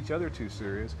takes each other too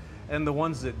serious. And the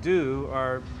ones that do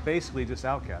are basically just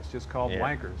outcasts, just called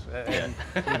wankers. And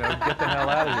you know, get the hell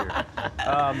out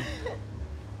of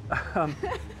here.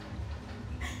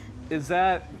 Is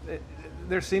that?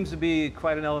 There seems to be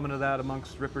quite an element of that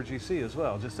amongst Ripper GC as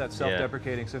well. Just that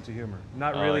self-deprecating sense of humor,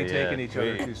 not really taking each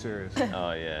other too serious.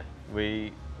 Oh yeah,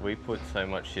 we put so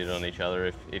much shit on each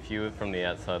other. If you were from the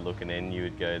outside looking in, you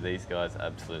would go, these guys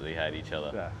absolutely hate each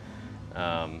other.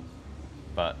 Yeah.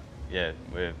 But yeah,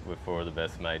 we're 4 of the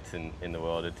best mates in the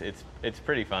world. It's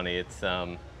pretty funny. It's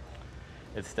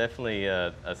definitely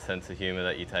a sense of humor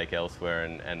that you take elsewhere,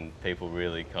 and people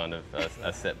really kind of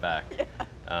are set back.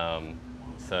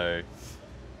 So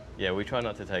yeah, we try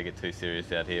not to take it too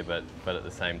serious out here, but at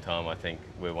the same time, I think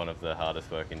we're one of the hardest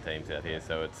working teams out here.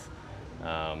 So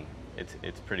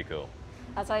it's pretty cool.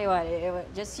 I'll tell you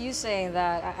what, just you saying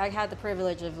that, I had the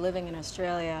privilege of living in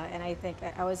Australia, and I think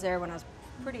I was there when I was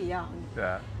pretty young.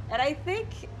 Yeah. And I think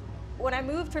when I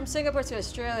moved from Singapore to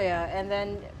Australia, and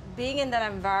then being in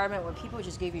that environment where people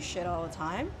just gave you shit all the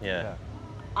time. Yeah.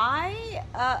 I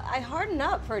hardened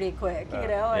up pretty quick, you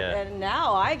know, and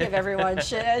now I give everyone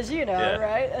shit, as you know,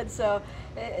 right? And so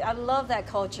I love that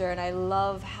culture, and I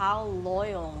love how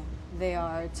loyal they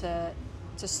are to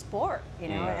sport, you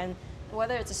know, and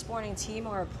whether it's a sporting team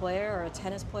or a player or a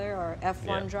tennis player or an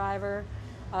F1 driver,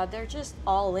 they're just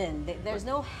all in. There's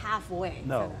no halfway.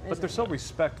 No, but they're so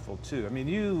respectful too. I mean,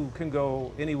 you can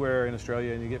go anywhere in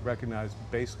Australia and you get recognized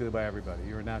basically by everybody.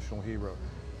 You're a national hero.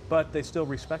 But they still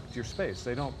respect your space.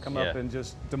 They don't come up and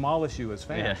just demolish you as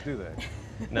fans, do they?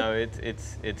 No,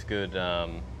 it's good.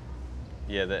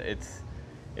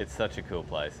 It's such a cool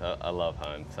place. I love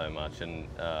home so much, and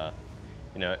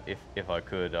you know, if I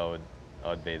could,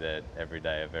 I'd be there every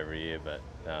day of every year. But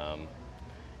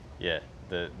yeah,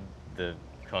 the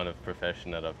kind of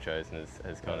profession that I've chosen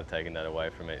has kind of taken that away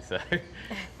from me. So,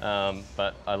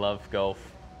 but I love golf,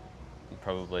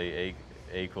 probably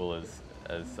equal as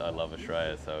I love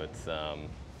Australia, so it's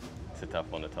a tough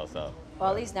one to toss up. Well,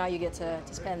 at least now you get to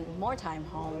spend more time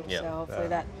home, so hopefully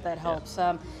that helps.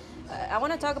 I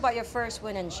want to talk about your first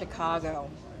win in Chicago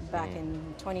back in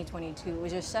 2022. It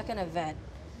was your 2nd event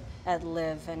at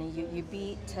LIV, and you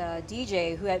beat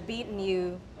DJ, who had beaten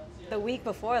you the week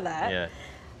before that. Yeah.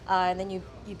 And then you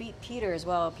beat Peter as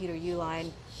well, Peter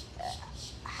Uline.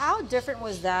 How different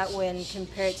was that win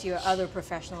compared to your other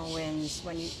professional wins,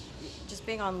 when you just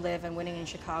being on LIV and winning in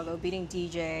Chicago, beating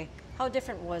DJ? How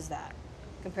different was that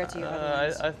compared to your other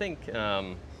wins? I think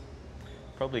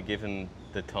probably given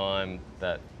the time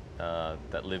that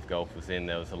LIV Golf was in,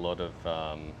 there was a lot of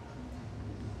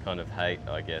kind of hate,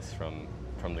 I guess, from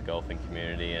the golfing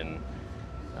community, and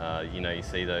you know, you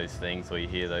see those things or you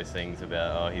hear those things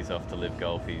about, oh, he's off to LIV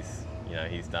Golf,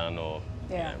 he's done, or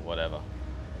you know, whatever.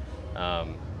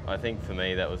 I think for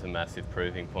me that was a massive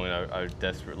proving point. I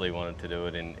desperately wanted to do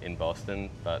it in Boston,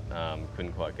 but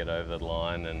couldn't quite get over the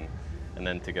line, and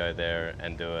then to go there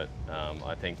and do it,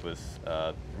 I think was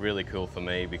really cool for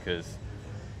me, because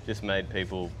just made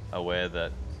people aware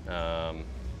that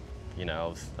you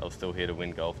know, I was still here to win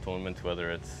golf tournaments,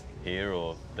 whether it's here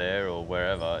or there or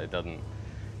wherever. It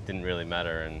didn't really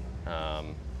matter,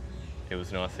 and it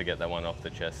was nice to get that one off the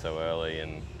chest so early,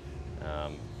 and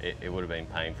it would have been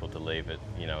painful to leave it,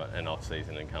 you know, an off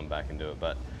season and come back and do it,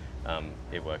 but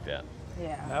it worked out.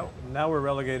 Yeah. Now we're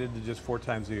relegated to just 4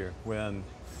 times a year, when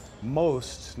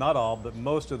most, not all, but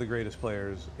most of the greatest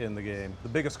players in the game, the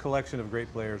biggest collection of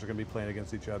great players, are going to be playing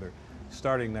against each other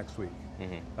starting next week.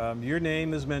 Your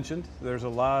name is mentioned. There's a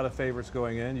lot of favorites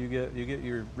going in. You get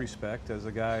your respect as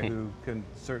a guy who can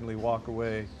certainly walk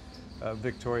away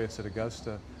victorious at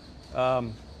Augusta.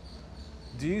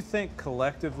 Do you think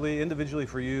collectively, individually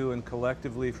for you and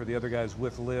collectively for the other guys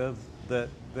with LIV, that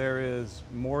there is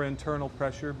more internal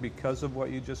pressure because of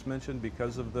what you just mentioned,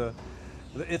 because of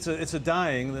it's a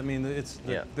dying, I mean, it's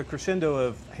the crescendo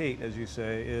of hate, as you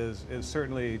say, is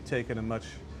certainly taken a much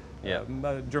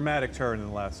dramatic turn in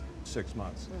the last 6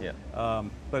 months.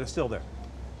 But it's still there.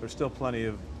 There's still plenty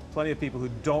of people who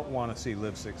don't want to see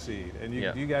LIV succeed, and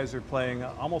you guys are playing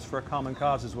almost for a common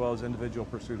cause as well as individual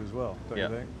pursuit as well, don't you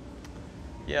think?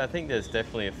 Yeah, I think there's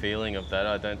definitely a feeling of that.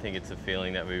 I don't think it's a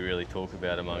feeling that we really talk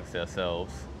about amongst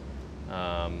ourselves.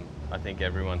 I think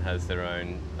everyone has their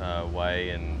own way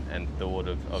and thought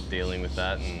of dealing with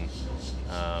that, and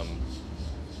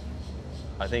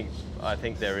I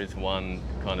think there is one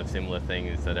kind of similar thing,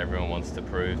 is that everyone wants to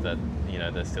prove that, you know,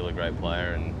 they're still a great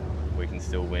player and we can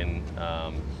still win,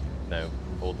 you know,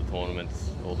 all the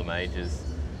tournaments, all the majors.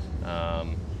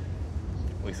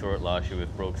 We saw it last year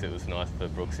with Brooks. It was nice for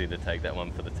Brooksy to take that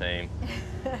one for the team.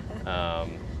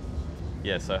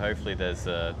 Yeah, so hopefully there's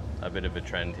a bit of a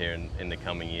trend here in the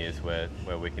coming years where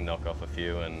we can knock off a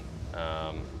few, and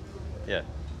yeah,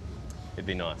 it'd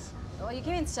be nice. Well, you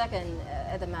came in second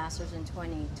at the Masters in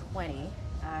 2020,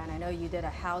 and I know you did a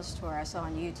house tour I saw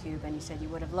on YouTube, and you said you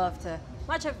would have loved to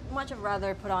much have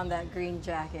rather put on that green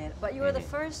jacket, but you were the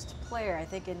first player, I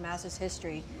think, in Masters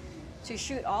history to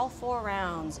shoot all 4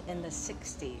 rounds in the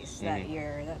 60s that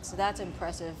year. That's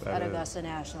impressive at Augusta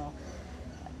National.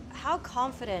 How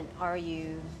confident are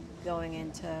you going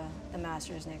into the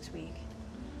Masters next week?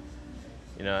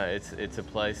 You know, it's a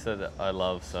place that I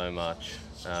love so much,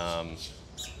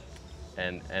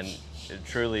 and it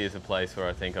truly is a place where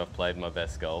I think I've played my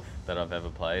best golf that I've ever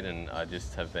played, and I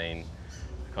just have been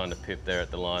kind of pipped there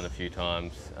at the line a few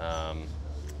times.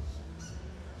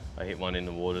 I hit one in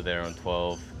the water there on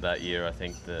 12 that year, I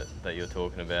think, that you're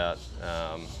talking about.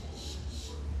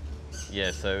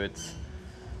 Yeah, so it's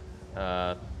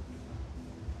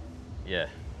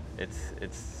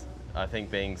I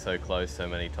think being so close so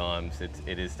many times,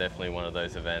 it is definitely one of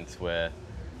those events where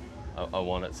I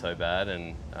want it so bad,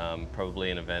 and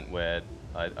probably an event where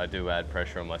I do add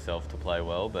pressure on myself to play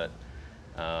well, but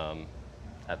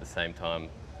at the same time,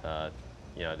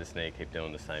 you know, I just need to keep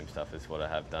doing the same stuff as what I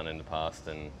have done in the past,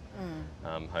 and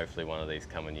hopefully one of these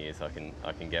coming years I can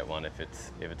get one. If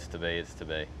it's to be, it's to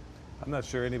be. I'm not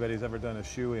sure anybody's ever done a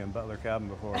shoey in Butler Cabin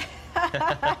before.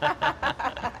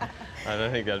 I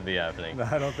don't think that'd be happening. No,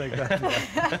 I don't think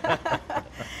that.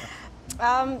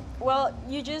 Well,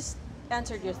 you just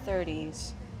entered your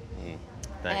 30s.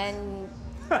 Thanks. And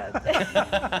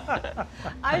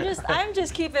I'm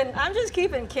just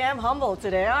keeping Cam humble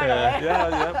today, aren't I?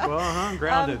 Yeah. Well,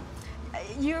 grounded.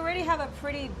 You already have a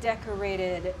pretty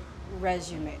decorated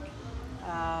resume,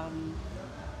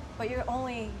 but you're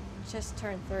only just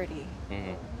turned 30.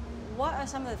 What are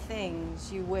some of the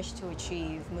things you wish to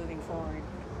achieve moving forward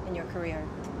in your career?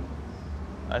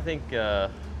 I think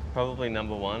probably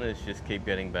number one is just keep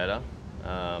getting better.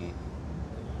 I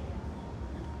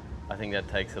think that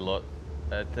takes a lot.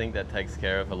 I think that takes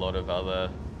care of a lot of other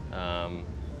kind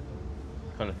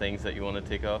of things that you want to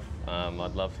tick off.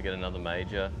 I'd love to get another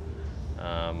major.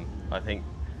 I think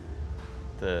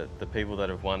the people that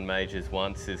have won majors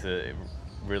once is a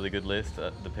really good list.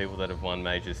 The people that have won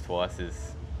majors twice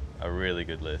is a really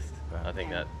good list. I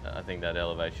think that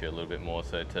elevates you a little bit more.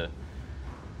 So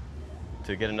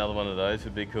to get another one of those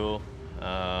would be cool.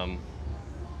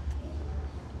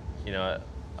 You know,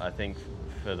 I think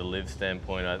for the LIV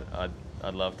standpoint,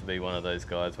 I'd love to be one of those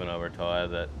guys when I retire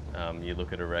that you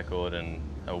look at a record, and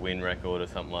a win record or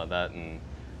something like that, and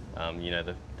you know,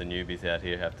 the newbies out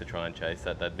here have to try and chase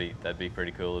that. That'd be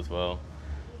pretty cool as well.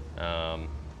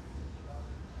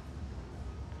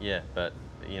 Yeah, but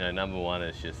you know, number one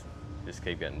is just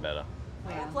keep getting better.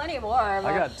 We got plenty more. I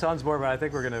got tons more, but I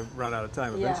think we're going to run out of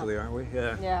time eventually, aren't we?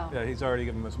 Yeah. He's already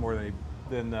given us more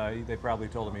than they probably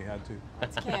told him he had to.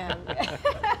 It's Cam.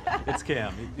 It's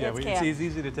Cam. He's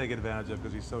easy to take advantage of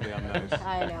because he's so damn nice.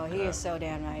 I know, he is so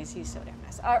damn nice. He's so damn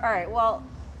nice. All right, well,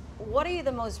 what are you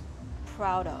the most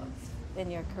proud of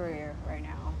in your career right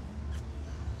now?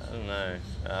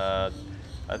 know.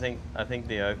 I think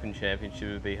the Open Championship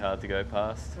would be hard to go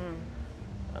past.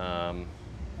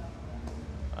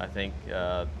 I think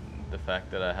the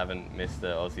fact that I haven't missed the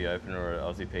Aussie Open or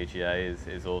Aussie PGA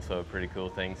is also a pretty cool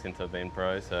thing since I've been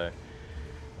pro. So,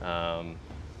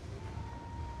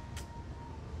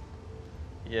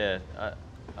 yeah,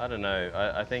 I don't know.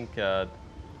 I think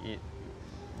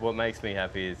what makes me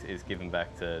happy is giving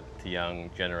back to young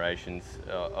generations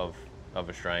of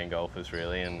Australian golfers,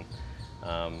 really, and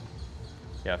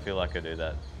yeah, I feel like I do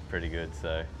that pretty good.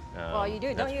 So. Well, you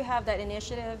do. Don't you have that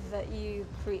initiative that you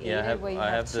created? Yeah, I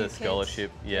have two the scholarship.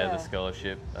 kids? Yeah, the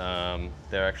scholarship.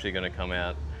 They're actually going to come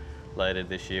out later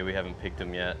this year. We haven't picked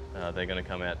them yet. They're going to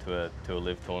come out to a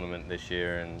LIV tournament this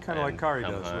year and kind of like Kari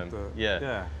come does home. with the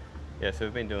yeah. So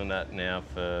we've been doing that now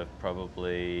for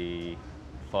probably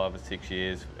 5 or 6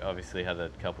 years. Obviously had a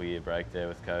couple-year break there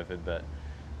with COVID, but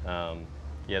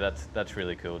yeah, that's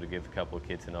really cool to give a couple of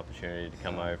kids an opportunity to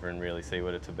come over and really see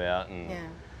what it's about, and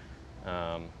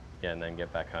yeah, and then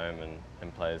get back home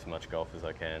and play as much golf as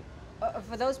I can.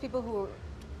 For those people who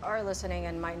are listening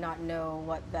and might not know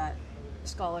what that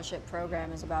scholarship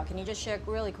program is about, can you just share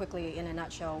really quickly in a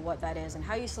nutshell what that is and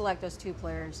how you select those 2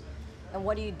 players, and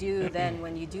what do you do then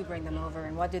when you do bring them over,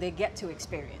 and what do they get to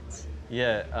experience?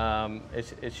 Yeah,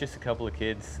 it's just a couple of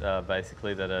kids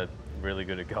basically that are really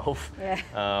good at golf.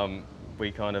 Yeah.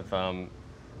 We kind of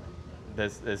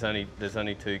there's only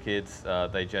 2 kids.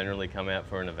 They generally come out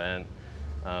for an event.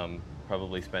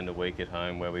 Probably spend a week at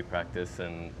home where we practice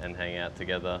and hang out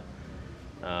together,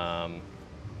 and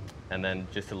then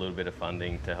just a little bit of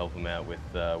funding to help them out with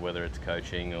whether it's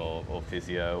coaching or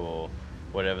physio or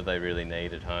whatever they really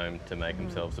need at home to make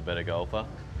themselves a better golfer.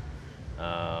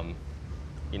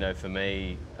 You know, for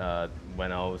me,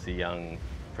 when I was a young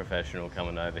professional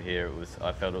coming over here,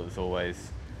 I felt it was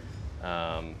always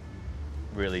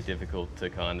really difficult to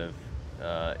kind of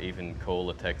even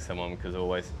call or text someone,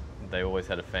 because they always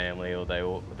had a family, or they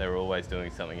were always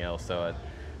doing something else. So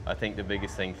I think the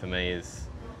biggest thing for me is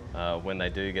when they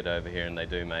do get over here and they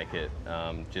do make it,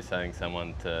 just having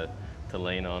someone to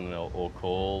lean on or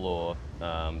call, or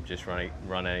just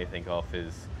run anything off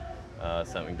is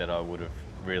something that I would have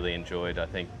really enjoyed. I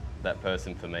think that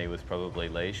person for me was probably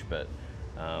Leash, but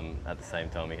at the same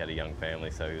time he had a young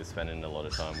family, so he was spending a lot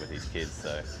of time with his kids.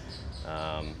 So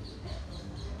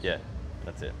yeah,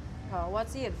 that's it.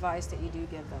 What's the advice that you do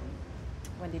give them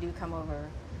when they do come over?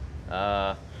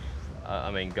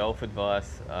 I mean, golf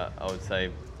advice, I would say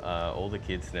all the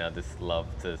kids now just love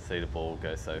to see the ball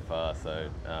go so far. So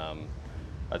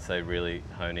I'd say really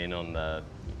hone in on the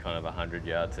kind of 100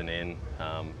 yards and in.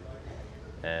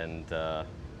 And the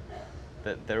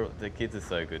kids are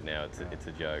so good now, it's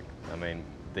a joke. I mean,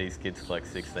 these kids like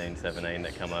 16, 17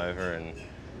 that come over, and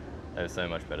they're so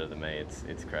much better than me.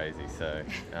 It's crazy. So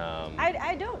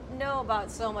I don't know about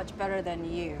so much better than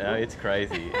you. No, it's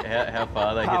crazy how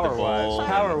far they hit the ball.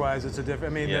 Power-wise, it's a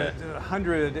different. I mean, the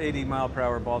 180 mile per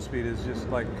hour ball speed is just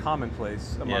like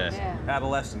commonplace amongst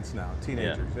adolescents now,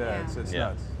 teenagers. Yeah, it's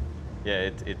nuts.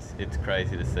 Yeah, it's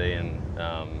crazy to see, and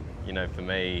you know, for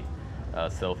me,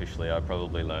 selfishly, I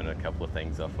probably learn a couple of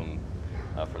things off them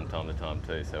from time to time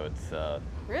too. So it's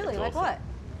really, it's like awesome.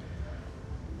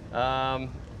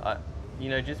 What? You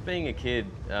know, just being a kid,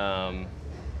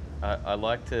 I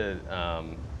like to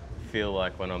feel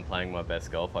like when I'm playing my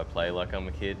best golf, I play like I'm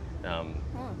a kid.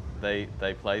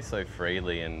 They play so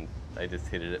freely, and they just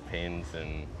hit it at pins,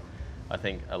 and I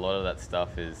think a lot of that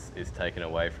stuff is taken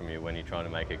away from you when you're trying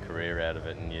to make a career out of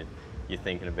it, and you're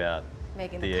thinking about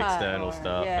making the external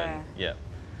stuff. And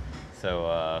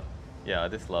so yeah, I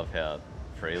just love how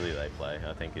freely they play.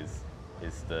 I think is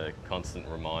the constant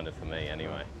reminder for me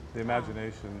anyway. The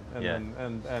imagination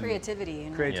and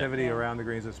creativity around the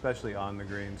greens, especially on the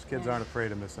greens. Kids aren't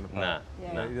afraid of missing a putt.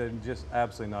 They're just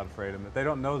absolutely not afraid of it. They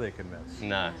don't know they can miss.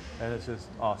 No. And it's just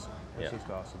awesome. It's just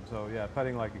awesome. So yeah,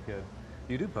 putting like a kid.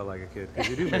 You do putt like a kid, because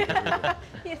you do make it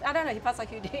really. I don't know, he putts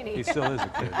like Houdini. He still is a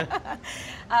kid.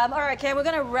 All right, Ken, we're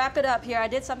going to wrap it up here. I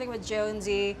did something with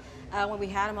Jonesy when we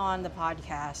had him on the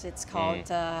podcast. It's called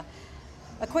a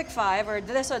quick 5, or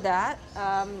this or that.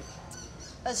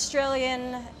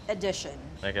 Australian edition.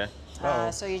 Okay.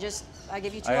 So I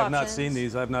give you 2 options. I have not seen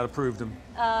these. I've not approved them.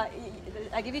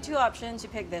 I give you 2 options. You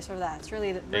pick this or that. It's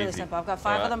really Easy. simple. I've got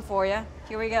 5 of them for you.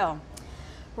 Here we go.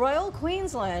 Royal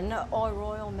Queensland or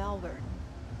Royal Melbourne?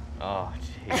 Oh,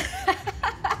 jeez.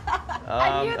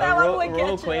 I knew that one would get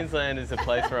Royal you. Queensland is a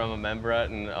place where I'm a member at,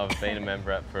 and I've been a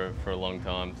member at for a long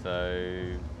time.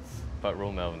 So, but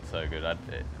Royal Melbourne's so good.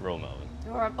 Royal Melbourne.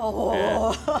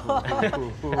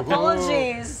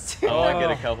 Apologies. I might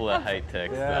get a couple of hate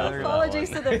texts. Yeah, after that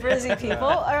Apologies one. to the Brizzy people.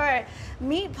 All right,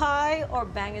 meat pie or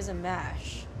bangers and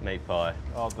mash? Meat pie.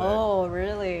 All day. Oh,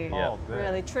 really? Yeah. All day.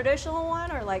 Really? Traditional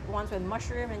one or like ones with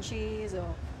mushroom and cheese?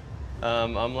 Or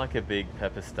I'm like a big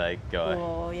pepper steak guy.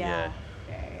 oh, yeah.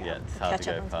 Yeah, it's The hard to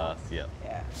ketchup go on top. past. Yeah.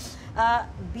 Yeah.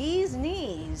 Bee's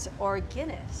knees or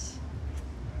Guinness?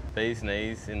 Bee's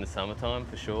knees in the summertime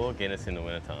for sure. Guinness in the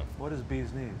wintertime. What is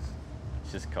bee's knees?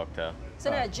 It's just cocktail. So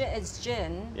no, it's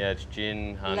gin. Yeah, it's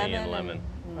gin, honey, and lemon.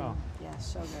 Oh, Yeah,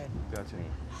 so good. gotcha.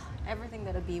 Everything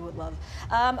that a bee would love.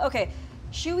 Okay,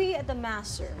 shoey at the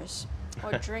Masters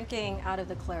or drinking out of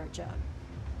the claret jug?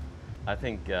 I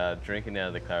think drinking out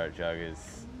of the claret jug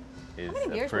is How many a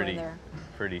beers were in there?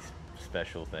 pretty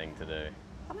special thing to do.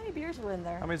 How many beers were in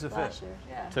there? How many's a last fit? year?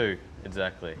 Yeah. 2,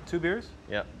 exactly. 2 beers?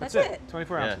 Yep. That's it?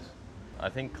 24 Yeah. ounces. I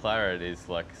think claret is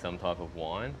like some type of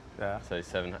wine. Yeah. So it's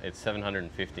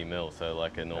 750 ml. So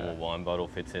like a normal wine bottle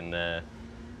fits in there,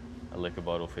 a liquor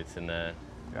bottle fits in there.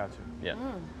 Gotcha. Yeah,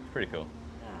 it's pretty cool.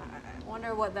 Yeah, I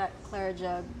wonder what that claret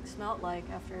jug smelled like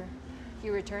after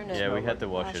you returned it. Yeah, we had to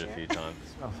wash last it a year. few times.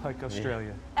 Smells like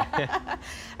Australia.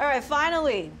 All right,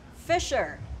 finally,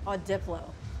 Fisher or Diplo?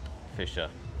 Fisher,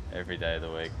 every day of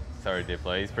the week. Sorry,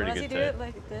 Diplo, he's pretty Does good he too. do it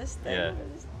like this thing? Yeah.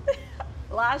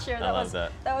 Last year, I that love was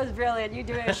that. was brilliant. You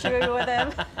doing a shoey with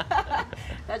him?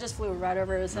 That just flew right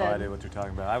over his No head. idea what you're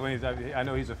talking about. I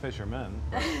know he's a fisherman.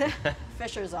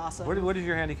 Fisher's awesome. What is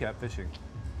your handicap fishing?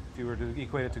 If you were to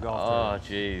equate it to golf Oh, tournament?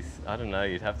 geez. I don't know.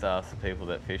 You'd have to ask the people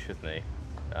that fish with me.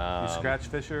 You scratch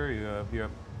fisher? You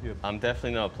I'm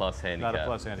definitely not a plus handicap. not a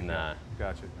plus handicap.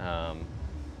 Gotcha. Nah.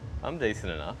 I'm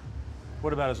decent enough.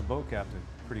 What about as a boat captain?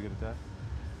 Pretty good at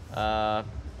that?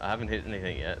 I haven't hit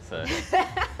anything yet, so. It's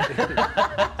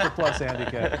a plus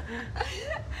handicap.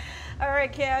 All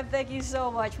right, Cam, thank you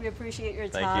so much. We appreciate your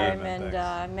Thank you. time. Man, And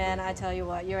thanks. man, I tell you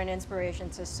what, you're an inspiration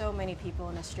to so many people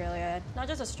in Australia. Not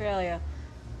just Australia,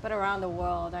 but around the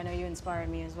world. I know you inspired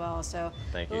me as well. So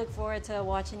Thank we you. look forward to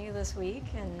watching you this week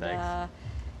Thanks.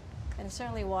 And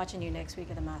certainly watching you next week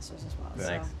at the Masters as well.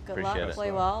 Thanks. So good Appreciate luck, it.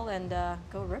 play well, and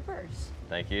go Rippers.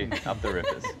 Thank you. Up the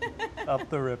rippers. Up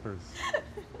the rippers.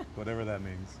 Whatever that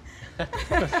means.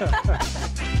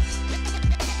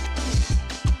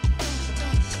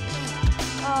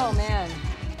 Oh man.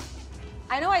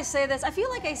 I know I say this. I feel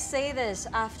like I say this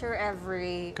after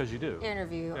every 'Cause you do.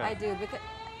 interview. Yeah. I do. Because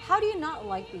how do you not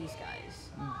like these guys?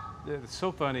 It's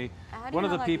so funny. How do One you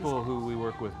of the not like these people guys? who we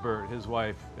work with, Bert, his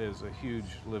wife is a huge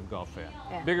LIV Golf fan.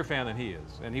 Yeah. Bigger fan than he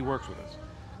is, and he works with us.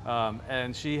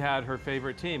 And she had her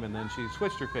favorite team, and then she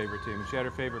switched her favorite team, and she had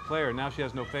her favorite player, and now she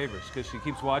has no favorites because she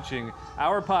keeps watching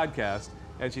our podcast,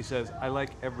 and she says, I like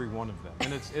every one of them.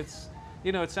 And it's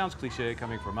you know, it sounds cliche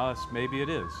coming from us. Maybe it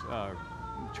is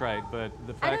trite, but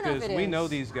the I don't fact know if is it we is. know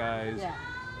these guys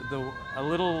a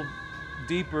little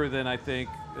deeper than I think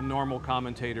normal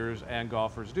commentators and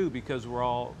golfers do, because we're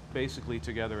all basically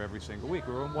together every single week.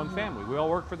 We're one family. We all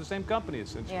work for the same company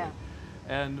essentially.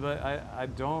 Yeah. But I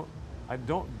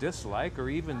don't dislike or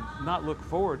even not look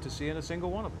forward to seeing a single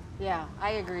one of them. Yeah,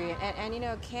 I agree. And you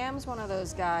know, Cam's one of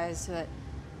those guys that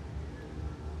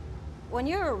when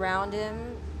you're around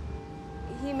him,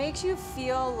 he makes you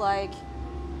feel like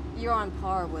you're on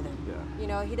par with him. Yeah. You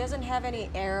know, he doesn't have any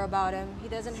air about him. He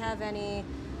doesn't have any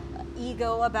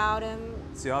ego about him.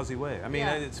 It's the Aussie way. I mean,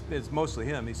 Yeah. it's mostly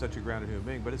him. He's such a grounded human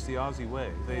being, but it's the Aussie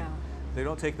way. They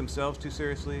don't take themselves too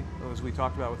seriously, as we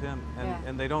talked about with him,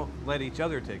 and they don't let each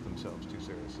other take themselves too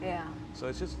seriously. Yeah.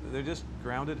 So they're just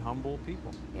grounded, humble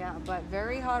people. Yeah, but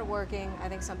very hardworking. I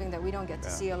think something that we don't get to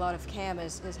Yeah. see a lot of Cam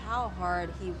is how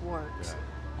hard he works. Yeah.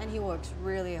 And he works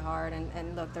really hard,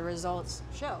 and look, the results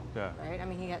show, Yeah. right? I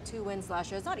mean, he got 2 wins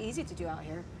last year. It's not easy to do out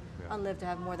here Yeah. on LIV to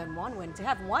have more than 1 win. To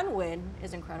have 1 win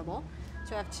is incredible.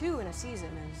 To have 2 in a season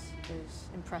is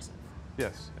impressive.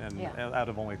 Yes, and Yeah. out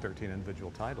of only 13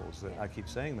 individual titles, I keep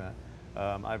saying that.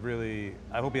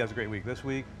 I hope he has a great week this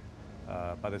week.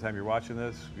 By the time you're watching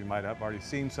this, you might have already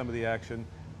seen some of the action.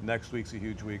 Next week's a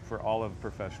huge week for all of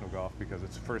professional golf because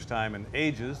it's the first time in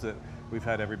ages that we've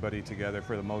had everybody together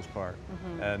for the most part.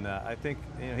 And I think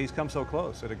he's come so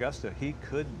close at Augusta. He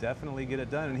could definitely get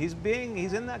it done. And he's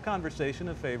in that conversation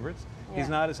of favorites. Yeah. He's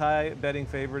not as high betting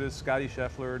favorite as Scotty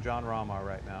Scheffler or John Rahm are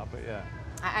right now, but yeah.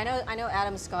 I know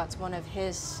Adam Scott's one of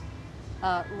his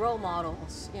role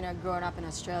models, you know, growing up in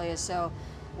Australia. So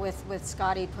with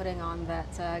Scotty putting on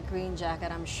that green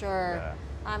jacket, I'm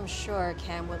sure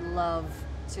Cam would love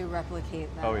to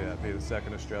replicate that. Oh yeah, be the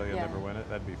second Australian Yeah. to ever win it.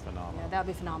 That'd be phenomenal. Yeah, that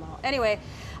would be phenomenal. Anyway,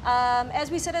 as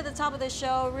we said at the top of the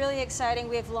show, really exciting.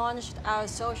 We've launched our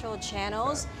social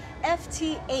channels.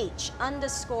 FTH_LIV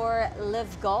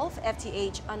Golf.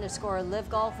 FTH_LIV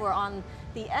Golf. We're on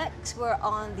the X, we're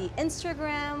on the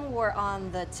Instagram, we're on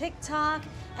the TikTok,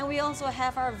 and we also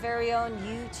have our very own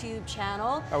YouTube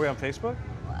channel. Are we on Facebook?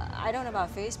 I don't know about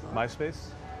Facebook.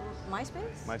 MySpace?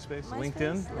 MySpace? MySpace?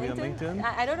 LinkedIn? Are we on LinkedIn?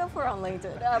 I don't know if we're on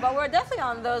LinkedIn, but we're definitely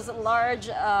on those large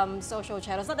social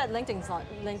channels. Not that LinkedIn's not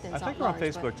I think we're on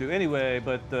Facebook too. Anyway,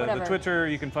 but the Twitter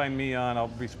you can find me on.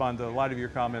 I'll respond to a lot of your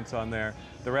comments on there.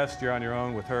 The rest you're on your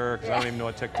own with her because I don't even know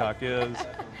what TikTok is.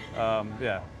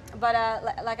 Yeah. But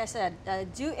like I said,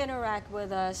 do interact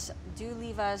with us. Do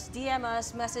leave us, DM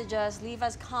us, message us, leave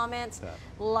us comments,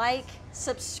 like,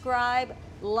 subscribe,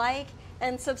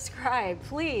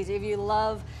 please, if you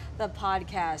love the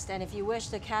podcast. And if you wish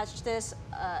to catch this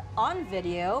on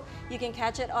video, you can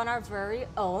catch it on our very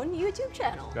own YouTube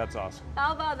channel. That's awesome.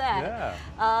 How about that?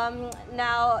 Yeah.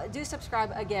 Now, do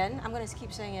subscribe again. I'm going to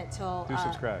keep saying it till... Do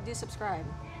subscribe. Do subscribe.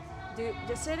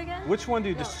 Just say it again? Which one do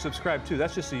you just subscribe to?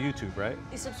 That's just the YouTube, right?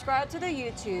 You subscribe to the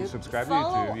YouTube. You subscribe to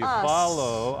follow YouTube. You us.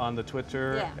 follow on the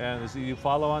Twitter. Yeah. And you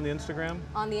follow on the Instagram?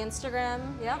 On the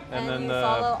Instagram, yep. And then you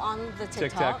follow on the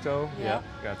TikTok. Tic-tac-toe? Yep. Yeah,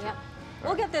 gotcha. Yep.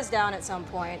 We'll get this down at some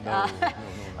point. No.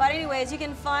 But anyways, you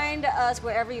can find us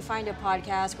wherever you find your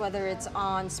podcast, whether it's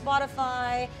on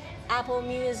Spotify, Apple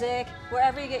Music,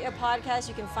 wherever you get your podcast,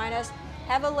 you can find us.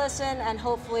 Have a listen, and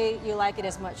hopefully you like it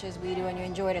as much as we do and you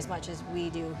enjoy it as much as we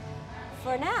do.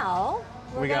 For now,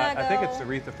 we're gonna go. I think it's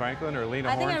Aretha Franklin or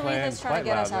Lena Horne playing. I think Aretha's trying to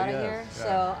get us out of here.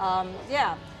 So,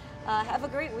 have a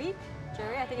great week,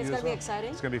 Jerry. I think it's going to be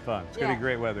exciting. It's going to be fun. It's going to be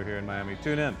great weather here in Miami.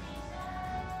 Tune in.